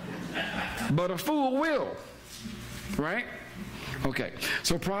 But a fool will, right? Okay,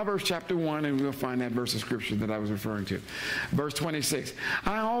 so Proverbs chapter 1, and we'll find that verse of scripture that I was referring to. Verse 26,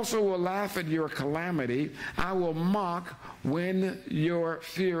 I also will laugh at your calamity. I will mock when your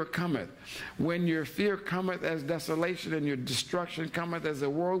fear cometh. When your fear cometh as desolation, and your destruction cometh as a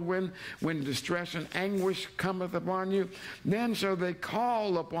whirlwind, when distress and anguish cometh upon you, then shall they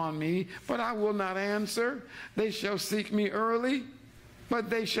call upon me, but I will not answer. They shall seek me early, but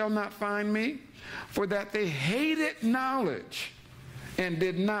they shall not find me. For that they hated knowledge, and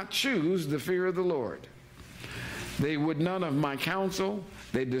did not choose the fear of the Lord. They would none of my counsel.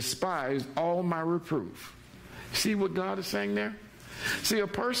 They despised all my reproof. See what God is saying there? See, a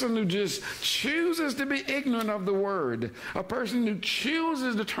person who just chooses to be ignorant of the word, a person who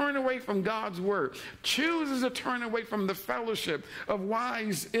chooses to turn away from God's word, chooses to turn away from the fellowship of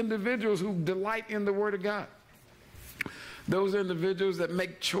wise individuals who delight in the word of God. Those individuals that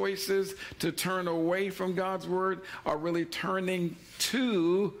make choices to turn away from God's word are really turning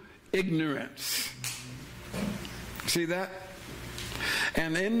to ignorance. See that?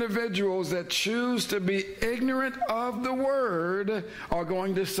 And individuals that choose to be ignorant of the word are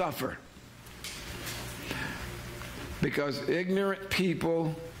going to suffer. Because ignorant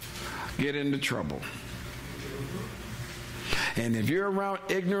people get into trouble. And if you're around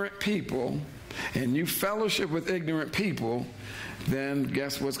ignorant people, and you fellowship with ignorant people, then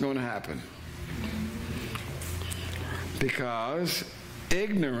guess what's going to happen? Because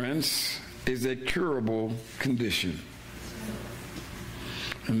ignorance is a curable condition.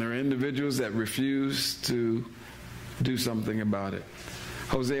 And there are individuals that refuse to do something about it.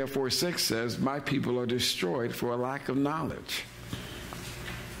 Hosea 4:6 says, my people are destroyed for a lack of knowledge.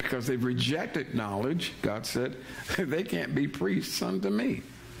 Because they've rejected knowledge, God said, they can't be priests unto me.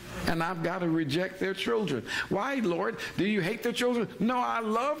 And I've got to reject their children. Why, Lord? Do you hate their children? No, I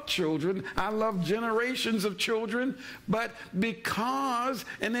love children. I love generations of children. But because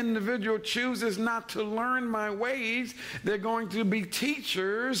an individual chooses not to learn my ways, they're going to be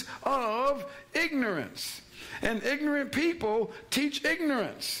teachers of ignorance. And ignorant people teach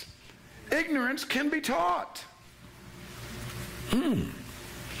ignorance. Ignorance can be taught.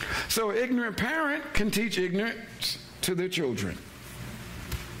 So an ignorant parent can teach ignorance to their children.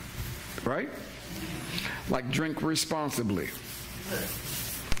 Right? Like drink responsibly.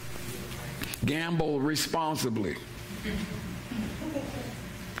 Gamble responsibly.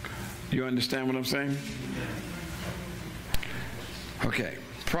 You understand what I'm saying? Okay.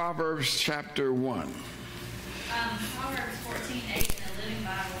 Proverbs chapter 1. Proverbs 14:8 in the Living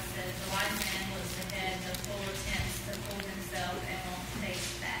Bible says, the wise man looks ahead, the fool attempts to fool himself and won't take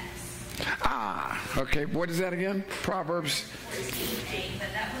facts. Okay. What is that again? Proverbs 14:8,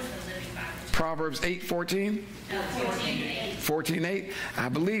 but that was the Living Bible. Proverbs 8:14? No, 14:8. 14:8? I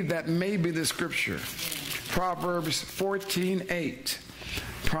believe that may be the scripture. Proverbs 14:8.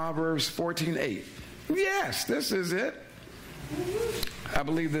 Proverbs 14:8. Yes, this is it. I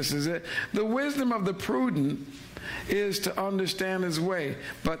believe this is it. The wisdom of the prudent is to understand his way,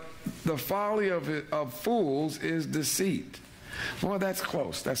 but the folly of fools is deceit. Well, that's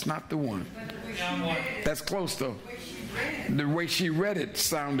close. That's not the one. That's close, though. The way she read it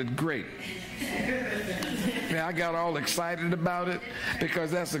sounded great. Yeah, I got all excited about it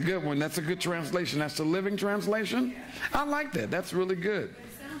because that's a good one. That's a good translation. That's the Living Translation. I like that. That's really good. It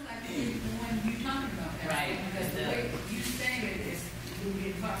sounds like the one you talking about. Right. Because the way you saying it is going to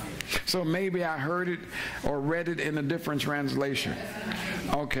get popular. So maybe I heard it or read it in a different translation.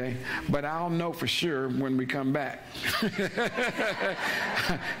 Okay, but I'll know for sure when we come back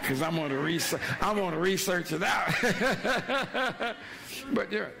because I'm going to research it out. But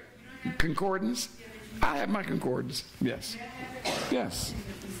yeah, concordance. I have my concordance. Yes, yes,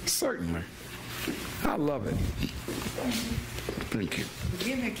 certainly. I love it. Thank you.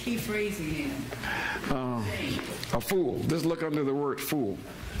 Give me a key phrase again. A fool. Just look under the word fool.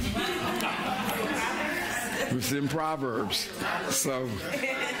 It's in Proverbs. So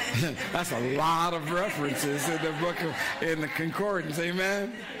that's a lot of references in the book in the concordance.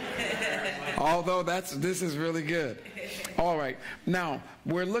 Amen. Although this is really good. All right. Now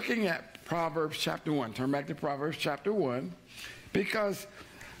we're looking at Proverbs chapter 1. Turn back to Proverbs chapter 1 because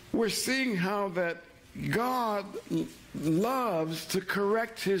we're seeing how that God loves to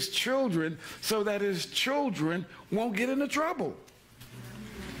correct his children so that his children won't get into trouble.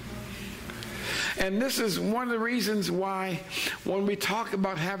 And this is one of the reasons why when we talk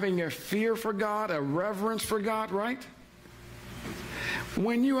about having a fear for God, a reverence for God, right?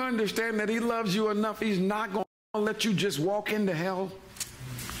 When you understand that he loves you enough, he's not going to let you just walk into hell.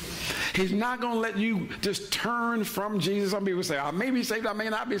 He's not going to let you just turn from Jesus. Some people say, I may be saved, I may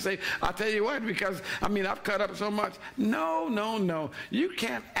not be saved. I'll tell you what, because, I've cut up so much. No. You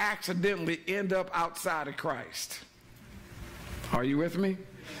can't accidentally end up outside of Christ. Are you with me?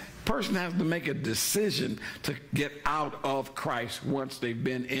 Person has to make a decision to get out of Christ once they've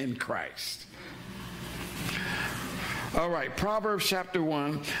been in Christ. All right, Proverbs chapter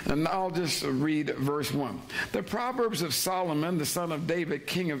 1, and I'll just read verse 1. The Proverbs of Solomon, the son of David,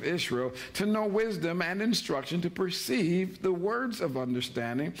 king of Israel, to know wisdom and instruction, to perceive the words of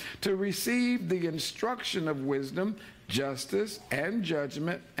understanding, to receive the instruction of wisdom, justice and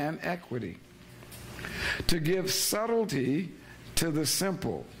judgment and equity, to give subtlety to the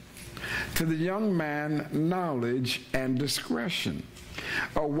simple, to the young man knowledge and discretion.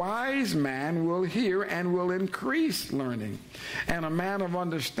 A wise man will hear and will increase learning, and a man of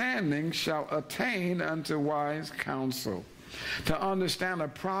understanding shall attain unto wise counsel. To understand a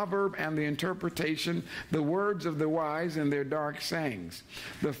proverb and the interpretation, the words of the wise and their dark sayings.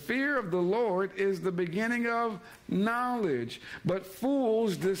 The fear of the Lord is the beginning of knowledge, but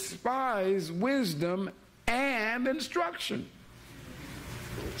fools despise wisdom and instruction.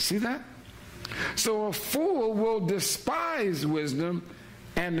 See that? So a fool will despise wisdom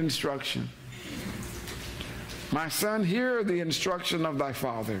and instruction. My son, hear the instruction of thy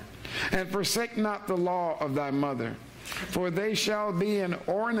father, and forsake not the law of thy mother. For they shall be an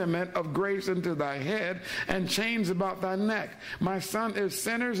ornament of grace unto thy head, and chains about thy neck. My son, if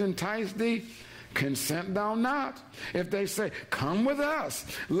sinners entice thee, consent thou not. If they say, come with us,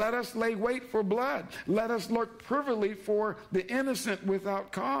 let us lay wait for blood. Let us lurk privily for the innocent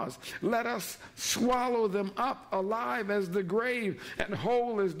without cause. Let us swallow them up alive as the grave, and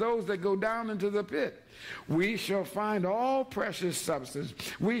whole as those that go down into the pit. We shall find all precious substance.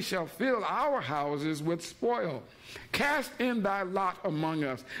 We shall fill our houses with spoil. Cast in thy lot among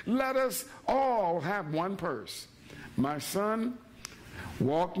us. Let us all have one purse. My son,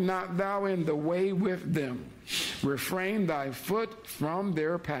 walk not thou in the way with them. Refrain thy foot from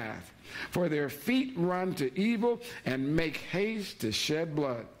their path. For their feet run to evil and make haste to shed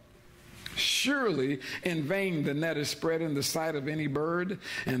blood. Surely in vain the net is spread in the sight of any bird,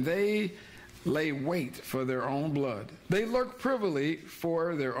 and they lay wait for their own blood. They lurk privily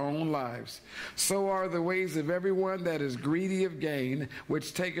for their own lives. So are the ways of everyone that is greedy of gain,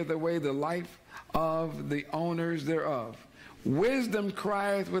 which taketh away the life of the owners thereof. Wisdom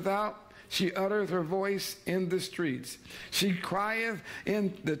crieth without, she uttereth her voice in the streets. She crieth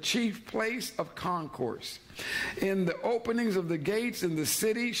in the chief place of concourse. In the openings of the gates in the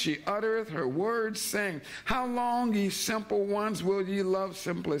city, she uttereth her words, saying, how long, ye simple ones, will ye love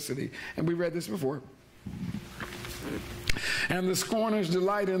simplicity? And we read this before. And the scorners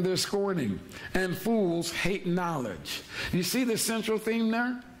delight in their scorning, and fools hate knowledge. You see the central theme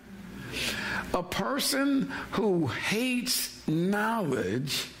there? A person who hates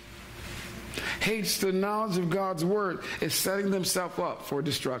knowledge, hates the knowledge of God's word, is setting themselves up for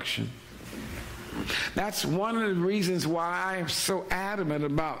destruction. That's one of the reasons why I am so adamant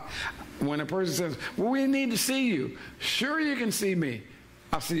about when a person says, well, we need to see you. Sure, you can see me.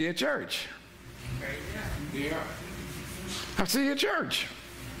 I'll see you at church. I'll see you at church.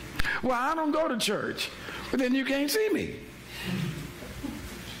 Well, I don't go to church. But then you can't see me.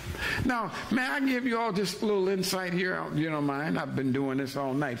 Now, may I give you all just a little insight here? You don't mind? I've been doing this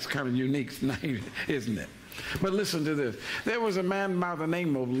all night. It's kind of unique tonight, isn't it? But listen to this. There was a man by the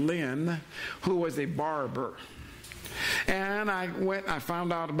name of Lynn who was a barber. And I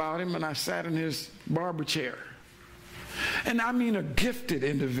found out about him, and I sat in his barber chair. And I mean a gifted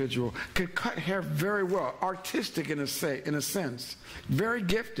individual, could cut hair very well, artistic in a sense, very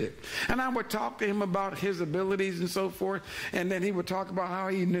gifted. And I would talk to him about his abilities and so forth, and then he would talk about how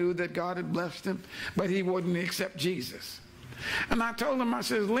he knew that God had blessed him, but he wouldn't accept Jesus. And I told him, I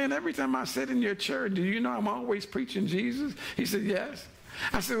said, Lynn, every time I sit in your chair, do you know I'm always preaching Jesus? He said, yes.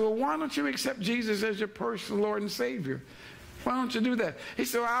 I said, well, why don't you accept Jesus as your personal Lord and Savior? Why don't you do that? He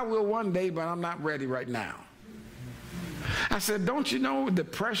said, well, I will one day, but I'm not ready right now. I said, don't you know the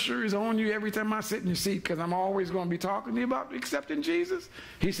pressure is on you every time I sit in your seat because I'm always going to be talking to you about accepting Jesus?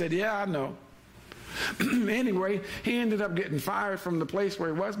 He said, yeah, I know. Anyway, he ended up getting fired from the place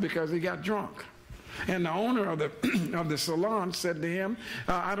where he was because he got drunk. And the owner of the salon said to him,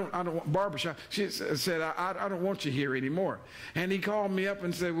 I don't want barbershop. She said, I don't want you here anymore. And he called me up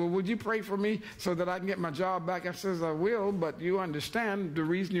and said, well, would you pray for me so that I can get my job back? I says, I will, but you understand the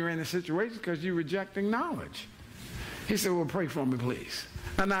reason you're in this situation is because you're rejecting knowledge. He said, well, pray for me, please.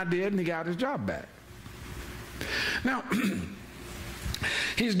 And I did, and he got his job back. Now,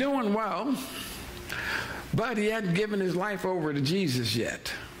 he's doing well, but he hadn't given his life over to Jesus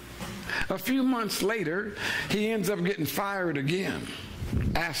yet. A few months later, he ends up getting fired again,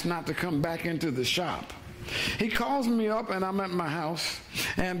 asked not to come back into the shop. He calls me up, and I'm at my house,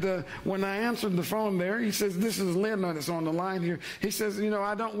 and when I answered the phone there, he says, this is Lynn that's on the line here. He says, you know,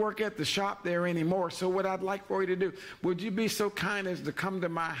 I don't work at the shop there anymore, so what I'd like for you to do, would you be so kind as to come to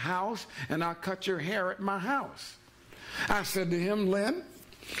my house, and I'll cut your hair at my house? I said to him, Lynn,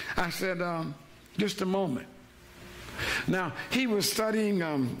 I said, just a moment. Now, he was studying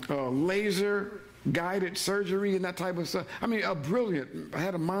laser guided surgery and that type of stuff. I mean,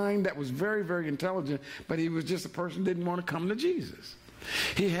 had a mind that was very, very intelligent, but he was just a person who didn't want to come to Jesus.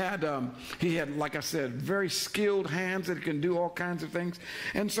 He had, like I said, very skilled hands that can do all kinds of things.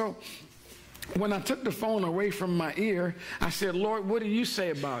 And so when I took the phone away from my ear, I said, Lord, what do you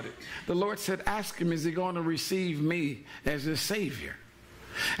say about it? The Lord said, ask him, is he going to receive me as his Savior?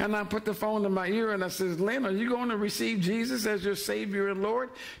 And I put the phone to my ear and I says, Lynn, are you going to receive Jesus as your Savior and Lord?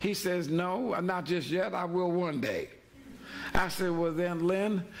 He says, no, not just yet. I will one day. I said, well then,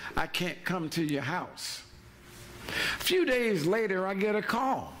 Lynn, I can't come to your house. A few days later, I get a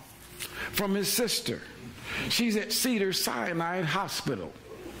call from his sister. She's at Cedars-Sinai Hospital.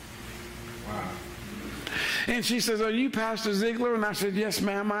 Wow. And she says, are you Pastor Zeigler? And I said, yes,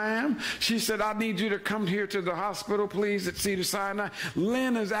 ma'am, I am. She said, I need you to come here to the hospital, please, at Cedars-Sinai.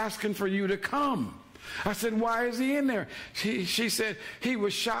 Lynn is asking for you to come. I said, why is he in there? She said, he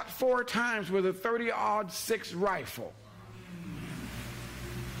was shot 4 times with a 30-06 rifle.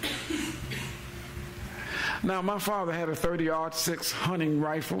 Now, my father had a 30-06 hunting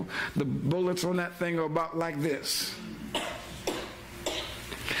rifle. The bullets on that thing are about like this.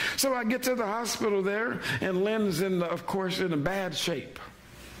 So I get to the hospital there, and Lynn's of course, in a bad shape.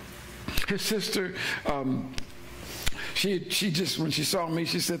 His sister, she just, when she saw me,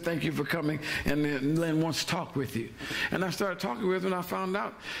 she said, thank you for coming, and then Lynn wants to talk with you. And I started talking with him, and I found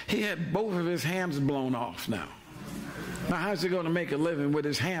out he had both of his hands blown off now. Now, how's he going to make a living with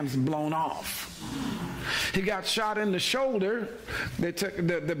his hands blown off? He got shot in the shoulder. They took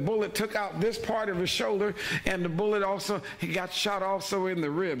the bullet took out this part of his shoulder, and the bullet also, he got shot also in the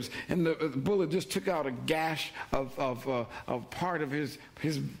ribs, and the bullet just took out a gash of part of his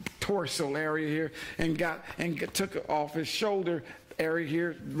torso area here, and took off his shoulder area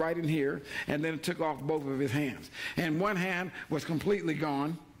here, right in here, and then it took off both of his hands. And one hand was completely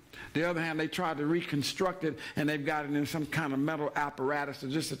gone. The other hand, they tried to reconstruct it, and they've got it in some kind of metal apparatus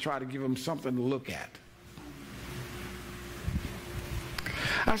just to try to give him something to look at.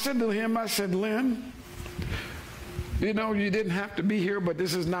 I said to him, I said, Lynn, you know, you didn't have to be here, but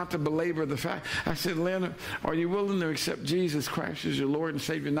this is not to belabor the fact. I said, Lynn, are you willing to accept Jesus Christ as your Lord and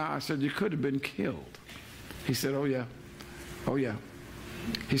Savior now? I said, you could have been killed. He said, oh, yeah. Oh, yeah.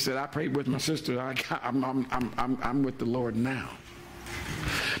 He said, I prayed with my sister. I'm with the Lord now.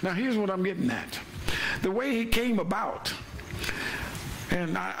 Now, here's what I'm getting at. The way he came about,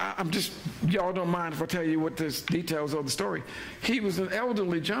 and I'm just, y'all don't mind if I tell you what the details of the story. He was an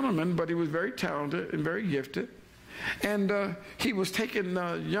elderly gentleman, but he was very talented and very gifted. And he was taking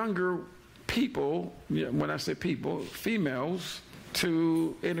younger people, when I say people, females,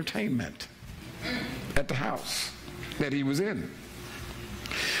 to entertainment at the house that he was in.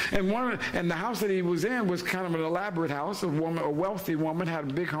 And the house that he was in was kind of an elaborate house. A wealthy woman, had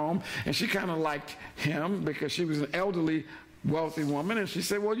a big home, and she kind of liked him because she was an elderly, wealthy woman. And she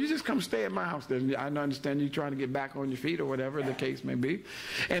said, well, you just come stay at my house then. I understand you trying to get back on your feet or whatever the case may be.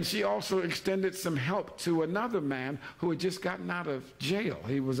 And she also extended some help to another man who had just gotten out of jail.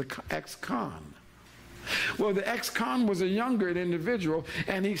 He was an ex-con. Well, the ex-con was a younger individual,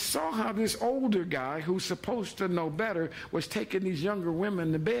 and he saw how this older guy, who's supposed to know better, was taking these younger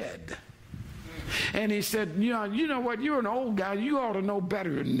women to bed. And he said, you know what, you're an old guy, you ought to know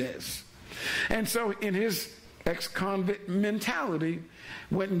better than this. And so in his ex-convict mentality,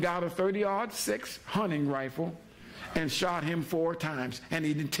 went and got a .30-06 hunting rifle and shot him 4 times, and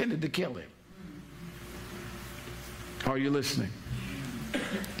he intended to kill him. Are you listening?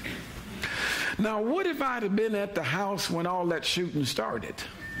 Now, what if I'd have been at the house when all that shooting started?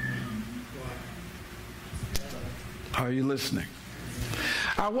 Are you listening?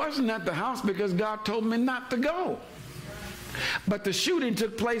 I wasn't at the house because God told me not to go. But the shooting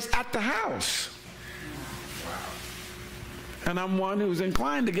took place at the house. And I'm one who's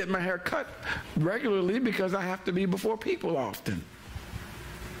inclined to get my hair cut regularly because I have to be before people often.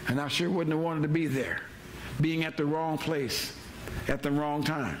 And I sure wouldn't have wanted to be there, being at the wrong place at the wrong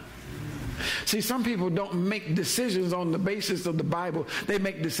time. See, some people don't make decisions on the basis of the Bible. They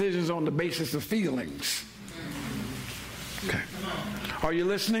make decisions on the basis of feelings. Okay. Are you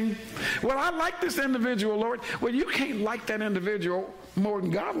listening? Well, I like this individual, Lord. Well, you can't like that individual more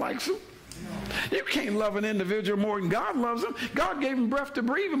than God likes him. You can't love an individual more than God loves them. God gave them breath to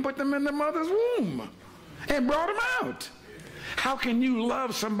breathe and put them in their mother's womb and brought them out. How can you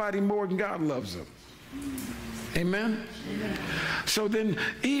love somebody more than God loves them? Amen? Amen. So then,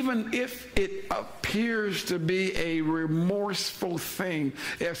 even if it appears to be a remorseful thing,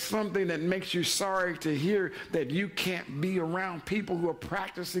 it's something that makes you sorry to hear that you can't be around people who are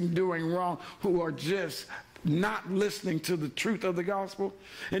practicing doing wrong, who are just not listening to the truth of the gospel,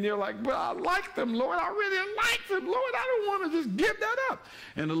 and you're like, well, I like them, Lord. I really like them, Lord. I don't want to just give that up.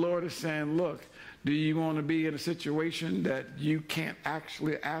 And the Lord is saying, look, do you want to be in a situation that you can't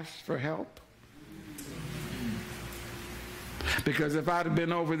actually ask for help? Because if I'd have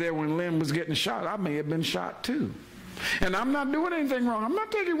been over there when Lynn was getting shot, I may have been shot too. And I'm not doing anything wrong. I'm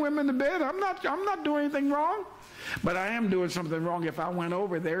not taking women to bed. I'm not doing anything wrong. But I am doing something wrong if I went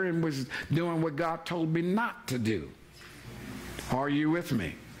over there and was doing what God told me not to do. Are you with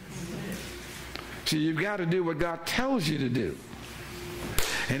me? So you've got to do what God tells you to do.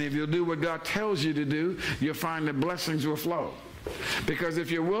 And if you'll do what God tells you to do, you'll find that blessings will flow. Because if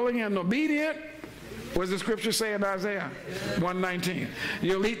you're willing and obedient, what does the scripture say in Isaiah 1:19?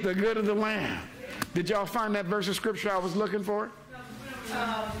 You'll eat the good of the land. Did y'all find that verse of scripture I was looking for?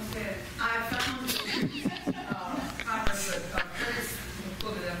 I found first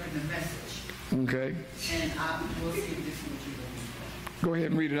pull it up in the message. Okay. And we'll see if this is what you're looking for. Go ahead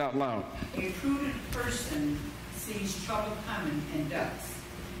and read it out loud. A prudent person sees trouble coming and ducks.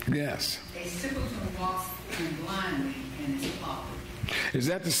 Yes. A simpleton walks blindly and is caught. Is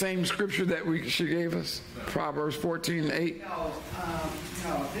that the same scripture that she gave us? Proverbs 14:8? No,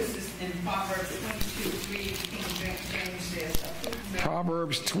 this is in Proverbs 22:3. King James says,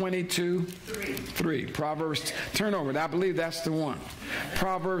 Proverbs 22:3. Proverbs, turn over. I believe that's the one.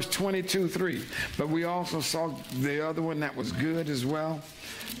 Proverbs 22:3. But we also saw the other one that was good as well.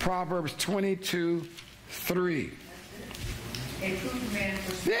 Proverbs 22:3. A prudent man.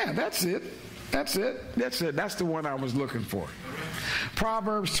 Yeah, that's it. That's it. That's it. That's the one I was looking for.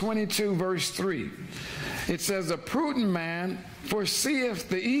 Proverbs 22, verse 3. It says, a prudent man foreseeth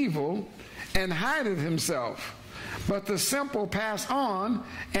the evil and hideth himself, but the simple pass on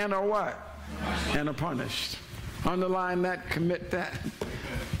and are what? And are punished. Underline that, commit that.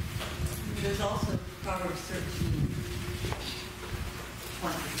 There's also Proverbs 13,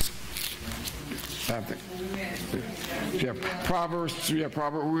 20. Proverbs,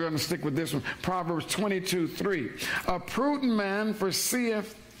 we're going to stick with this one. Proverbs 22:3. A prudent man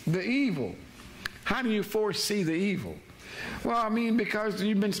foreseeth the evil. How do you foresee the evil? Well, I mean, because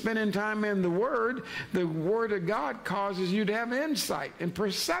you've been spending time in the Word of God causes you to have insight and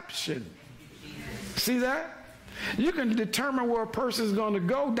perception. See that? You can determine where a person is going to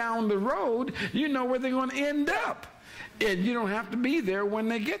go down the road. You know where they're going to end up. And you don't have to be there when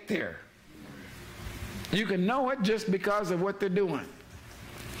they get there. You can know it just because of what they're doing.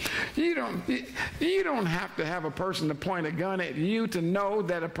 You don't have to have a person to point a gun at you to know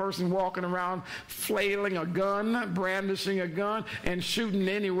that a person walking around flailing a gun, brandishing a gun, and shooting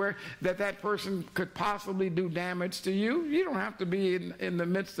anywhere, that person could possibly do damage to you. You don't have to be in the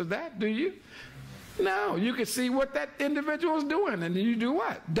midst of that, do you? No, you could see what that individual is doing, and you do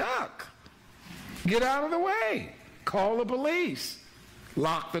what? Duck. Get out of the way. Call the police.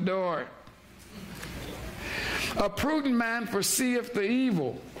 Lock the door. A prudent man foreseeth the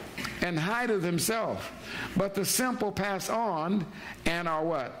evil and hideth himself, but the simple pass on and are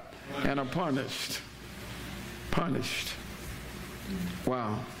what? And are punished. Punished.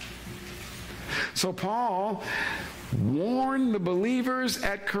 Wow. So Paul warned the believers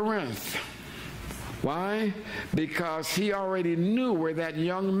at Corinth. Why? Because he already knew where that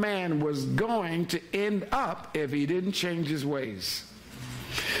young man was going to end up if he didn't change his ways.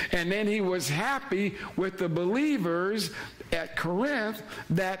 And then he was happy with the believers at Corinth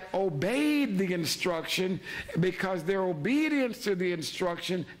that obeyed the instruction, because their obedience to the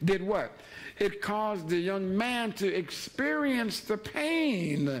instruction did what? It caused the young man to experience the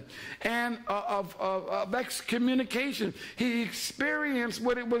pain and of excommunication. He experienced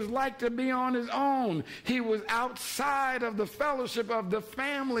what it was like to be on his own. He was outside of the fellowship of the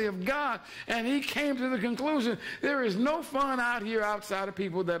family of God, and he came to the conclusion there is no fun out here outside of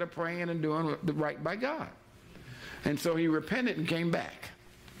people that are praying and doing the right by God. And so he repented and came back.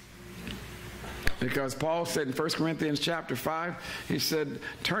 Because Paul said in 1 Corinthians chapter 5, he said,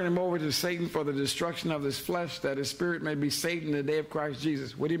 turn him over to Satan for the destruction of his flesh, that his spirit may be saved in the day of Christ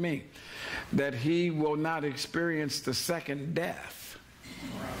Jesus. What do you mean? That he will not experience the second death.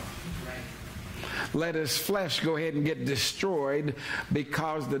 Let his flesh go ahead and get destroyed,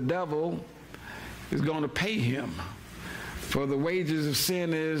 because the devil is going to pay him. For the wages of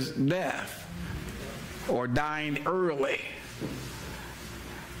sin is death, or dying early.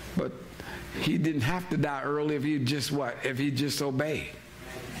 But he didn't have to die early if he just what? If he just obeyed.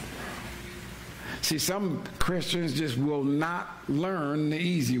 See, some Christians just will not learn the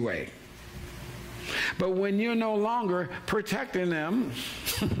easy way. But when you're no longer protecting them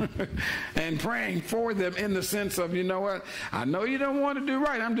and praying for them in the sense of, you know what, I know you don't want to do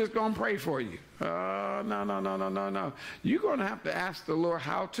right, I'm just going to pray for you. No. You're going to have to ask the Lord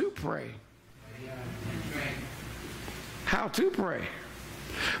how to pray. How to pray.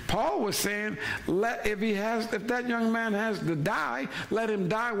 Paul was saying, if that young man has to die, let him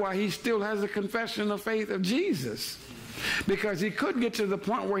die while he still has a confession of faith of Jesus. Because he could get to the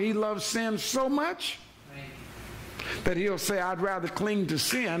point where he loves sin so much that he'll say, I'd rather cling to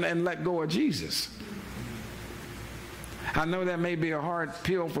sin and let go of Jesus. I know that may be a hard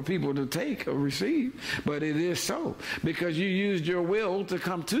pill for people to take or receive, but it is so. Because you used your will to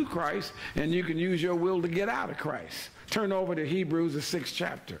come to Christ, and you can use your will to get out of Christ. Turn over to Hebrews, the 6th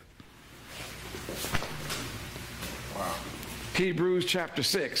chapter. Wow. Hebrews chapter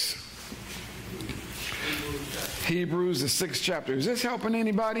 6. Hebrews, the 6th chapter. Is this helping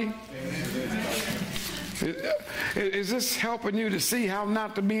anybody? Is this helping you to see how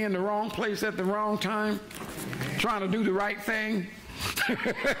not to be in the wrong place at the wrong time? Trying to do the right thing?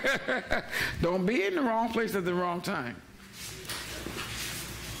 Don't be in the wrong place at the wrong time.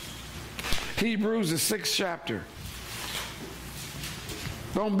 Hebrews, the 6th chapter.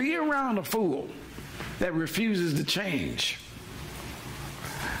 Don't be around a fool that refuses to change.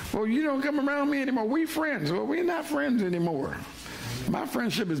 Well, you don't come around me anymore. We friends. Well, we're not friends anymore. My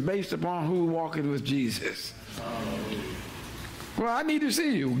friendship is based upon who walking with Jesus. Well, I need to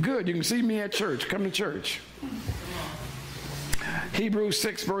see you. Good. You can see me at church. Come to church. Hebrews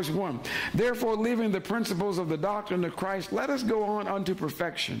 6 verse 1. Therefore, leaving the principles of the doctrine of Christ, let us go on unto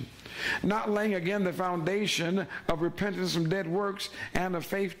perfection, not laying again the foundation of repentance from dead works and of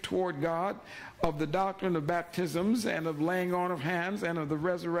faith toward God, of the doctrine of baptisms and of laying on of hands and of the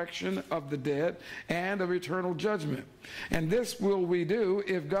resurrection of the dead and of eternal judgment. And this will we do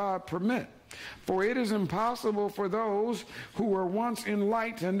if God permit. For it is impossible for those who were once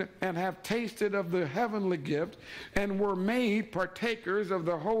enlightened and have tasted of the heavenly gift and were made partakers of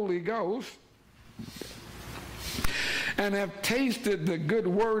the Holy Ghost and have tasted the good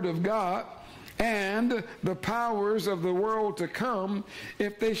word of God and the powers of the world to come,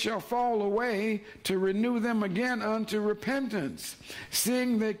 if they shall fall away, to renew them again unto repentance,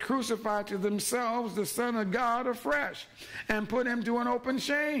 seeing they crucify to themselves the Son of God afresh, and put him to an open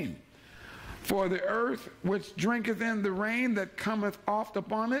shame. For the earth which drinketh in the rain that cometh oft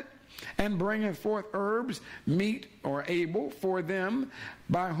upon it, and bringeth forth herbs, meat or able for them,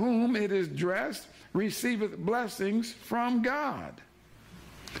 by whom it is dressed, receiveth blessings from God.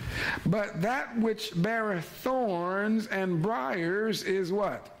 But that which beareth thorns and briars is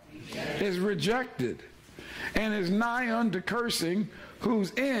what? Is rejected, and is nigh unto cursing,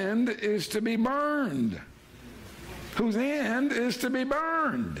 whose end is to be burned. Whose end is to be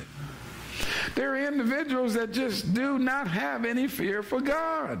burned. There are individuals that just do not have any fear for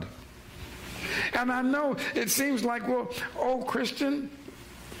God. And I know it seems like, well, oh, Christian,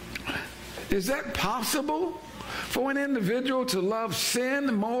 is that possible for an individual to love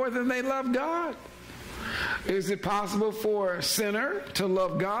sin more than they love God? Is it possible for a sinner to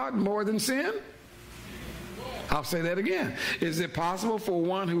love God more than sin? I'll say that again. Is it possible for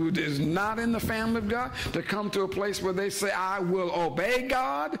one who is not in the family of God to come to a place where they say, I will obey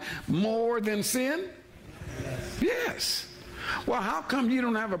God more than sin? Yes. Well, how come you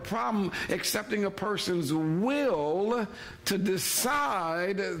don't have a problem accepting a person's will to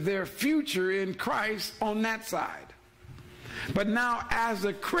decide their future in Christ on that side? But now, as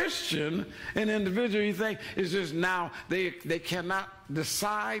a Christian, an individual, you think, is just now they cannot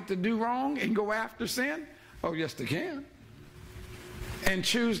decide to do wrong and go after sin? Oh, yes, they can. And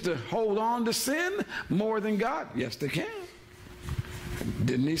choose to hold on to sin more than God? Yes, they can.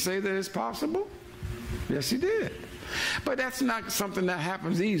 Didn't he say that it's possible? Yes, he did. But that's not something that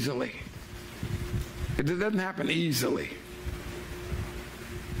happens easily. It doesn't happen easily.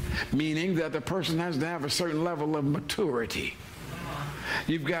 Meaning that the person has to have a certain level of maturity.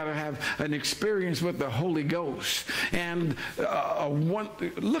 You've got to have an experience with the Holy Ghost. And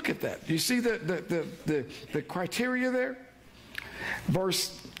look at that. You see the criteria there?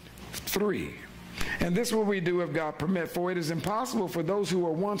 Verse 3. And this will we do if God permit, for it is impossible for those who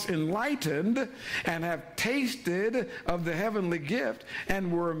were once enlightened and have tasted of the heavenly gift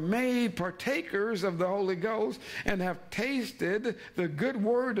and were made partakers of the Holy Ghost and have tasted the good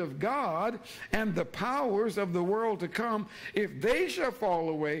word of God and the powers of the world to come, if they shall fall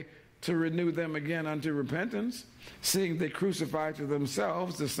away, to renew them again unto repentance, seeing they crucify to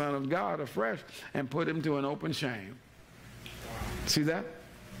themselves the Son of God afresh and put him to an open shame. See that?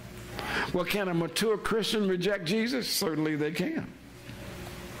 Well, can a mature Christian reject Jesus? Certainly they can.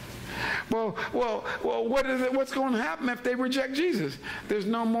 Well, what's going to happen if they reject Jesus? There's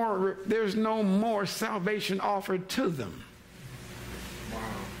no more salvation offered to them.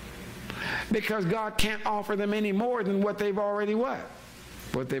 Because God can't offer them any more than what they've already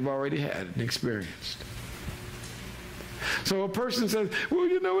what they've already had and experienced. So a person says, well,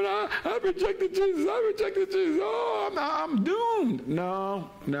 you know what, I rejected Jesus. Oh, I'm doomed. No.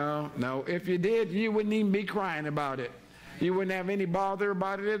 If you did, you wouldn't even be crying about it. You wouldn't have any bother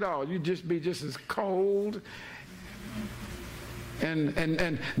about it at all. You'd just be just as cold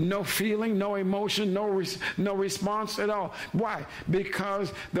and no feeling, no emotion, no response at all. Why?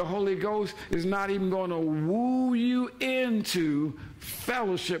 Because the Holy Ghost is not even going to woo you into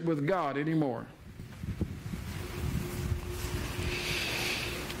fellowship with God anymore.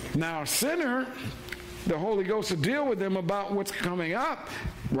 Now, a sinner, the Holy Ghost will deal with them about what's coming up,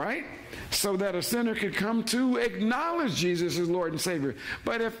 right? So that a sinner could come to acknowledge Jesus as Lord and Savior.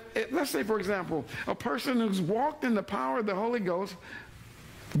 But let's say, for example, a person who's walked in the power of the Holy Ghost,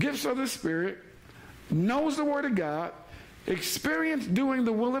 gifts of the Spirit, knows the Word of God, experienced doing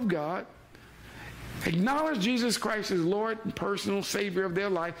the will of God, acknowledge Jesus Christ as Lord and personal Savior of their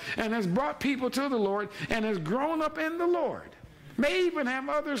life, and has brought people to the Lord and has grown up in the Lord. May even have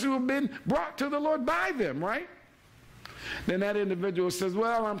others who have been brought to the Lord by them, right? Then that individual says,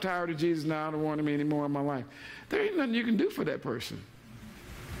 well, I'm tired of Jesus now. I don't want him anymore in my life. There ain't nothing you can do for that person.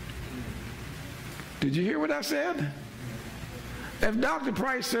 Did you hear what I said? If Dr.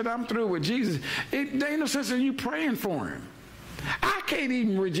 Price said, I'm through with Jesus, there ain't no sense in you praying for him. I can't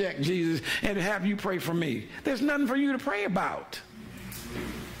even reject Jesus and have you pray for me. There's nothing for you to pray about.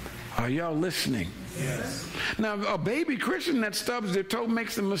 Are y'all listening? Yes. Now, a baby Christian that stubs their toe,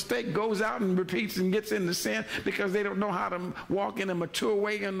 makes a mistake, goes out and repeats and gets into sin because they don't know how to walk in a mature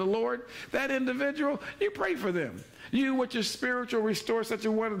way in the Lord, that individual, you pray for them. You, with your spiritual, restore such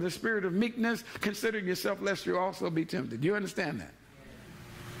a one of the spirit of meekness, considering yourself lest you also be tempted. You understand that?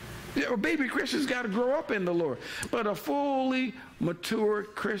 Yeah, a baby Christian's got to grow up in the Lord. But a fully mature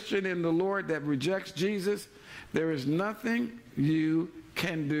Christian in the Lord that rejects Jesus, there is nothing you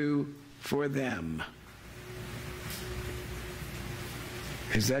can do for them.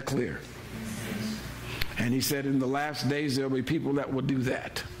 Is that clear? And he said in the last days there will be people that will do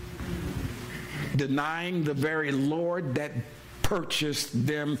that, denying the very Lord that purchased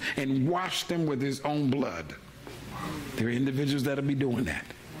them and washed them with his own blood. There are individuals that will be doing that.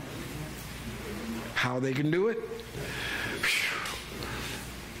 How they can do it?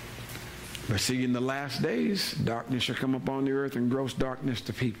 But see, in the last days, darkness shall come upon the earth and gross darkness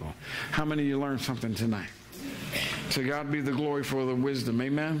to people. How many of you learned something tonight? To God be the glory for the wisdom.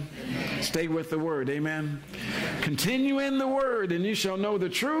 Amen? Stay with the word. Amen? Continue in the word, and you shall know the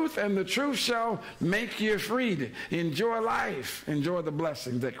truth, and the truth shall make you free. Enjoy life. Enjoy the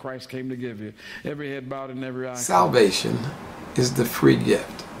blessings that Christ came to give you. Every head bowed and every eye. Salvation is the free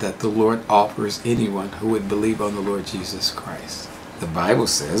gift that the Lord offers anyone who would believe on the Lord Jesus Christ. The Bible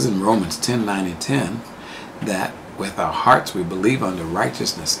says in Romans 10:9 and 10 that with our hearts we believe unto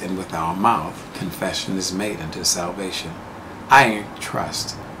righteousness, and with our mouth confession is made unto salvation. I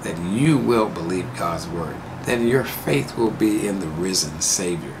trust that you will believe God's word, that your faith will be in the risen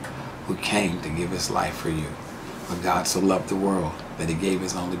Savior who came to give his life for you. For God so loved the world that he gave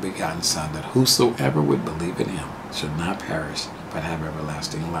his only begotten Son, that whosoever would believe in him should not perish but have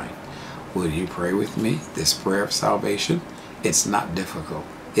everlasting life. Will you pray with me this prayer of salvation? It's not difficult.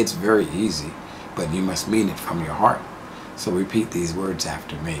 It's very easy, but you must mean it from your heart. So repeat these words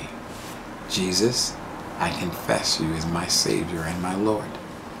after me. Jesus, I confess you as my Savior and my Lord.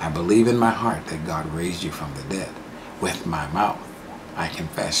 I believe in my heart that God raised you from the dead. With my mouth, I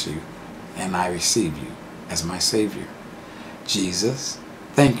confess you and I receive you as my Savior. Jesus,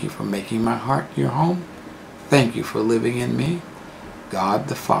 thank you for making my heart your home. Thank you for living in me. God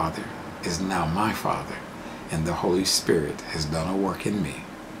the Father is now my Father, and the Holy Spirit has done a work in me.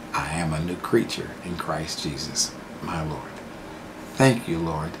 I am a new creature in Christ Jesus, my Lord. Thank you,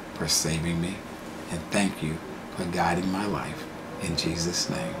 Lord, for saving me, and thank you for guiding my life. In Jesus'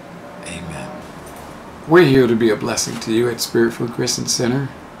 name, amen. We're here to be a blessing to you at Spirit Food Christian Center.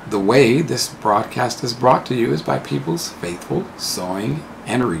 The way this broadcast is brought to you is by people's faithful sowing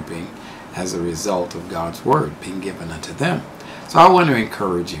and reaping as a result of God's word being given unto them. So I want to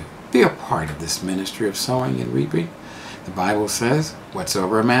encourage you, be a part of this ministry of sowing and reaping. The Bible says,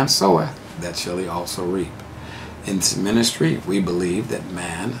 whatsoever a man soweth, that shall he also reap. In this ministry, we believe that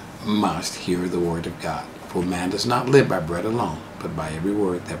man must hear the word of God. For man does not live by bread alone, but by every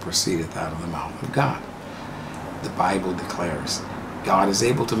word that proceedeth out of the mouth of God. The Bible declares, God is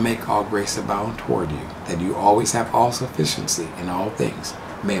able to make all grace abound toward you, that you always have all sufficiency in all things,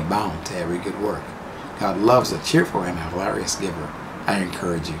 may abound to every good work. God loves a cheerful and hilarious giver. I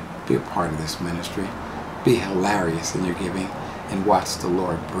encourage you, be a part of this ministry. Be hilarious in your giving, and watch the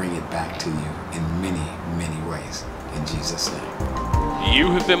Lord bring it back to you in many, many ways. In Jesus' name. You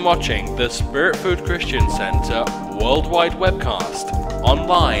have been watching the Spirit Food Christian Center worldwide webcast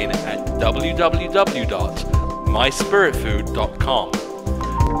online at www.myspiritfood.com.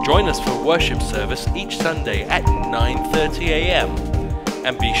 Join us for worship service each Sunday at 9:30 a.m.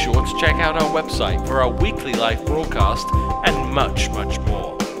 And be sure to check out our website for our weekly live broadcast and much, much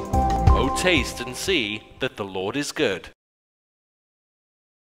more. Oh, taste and see that the Lord is good.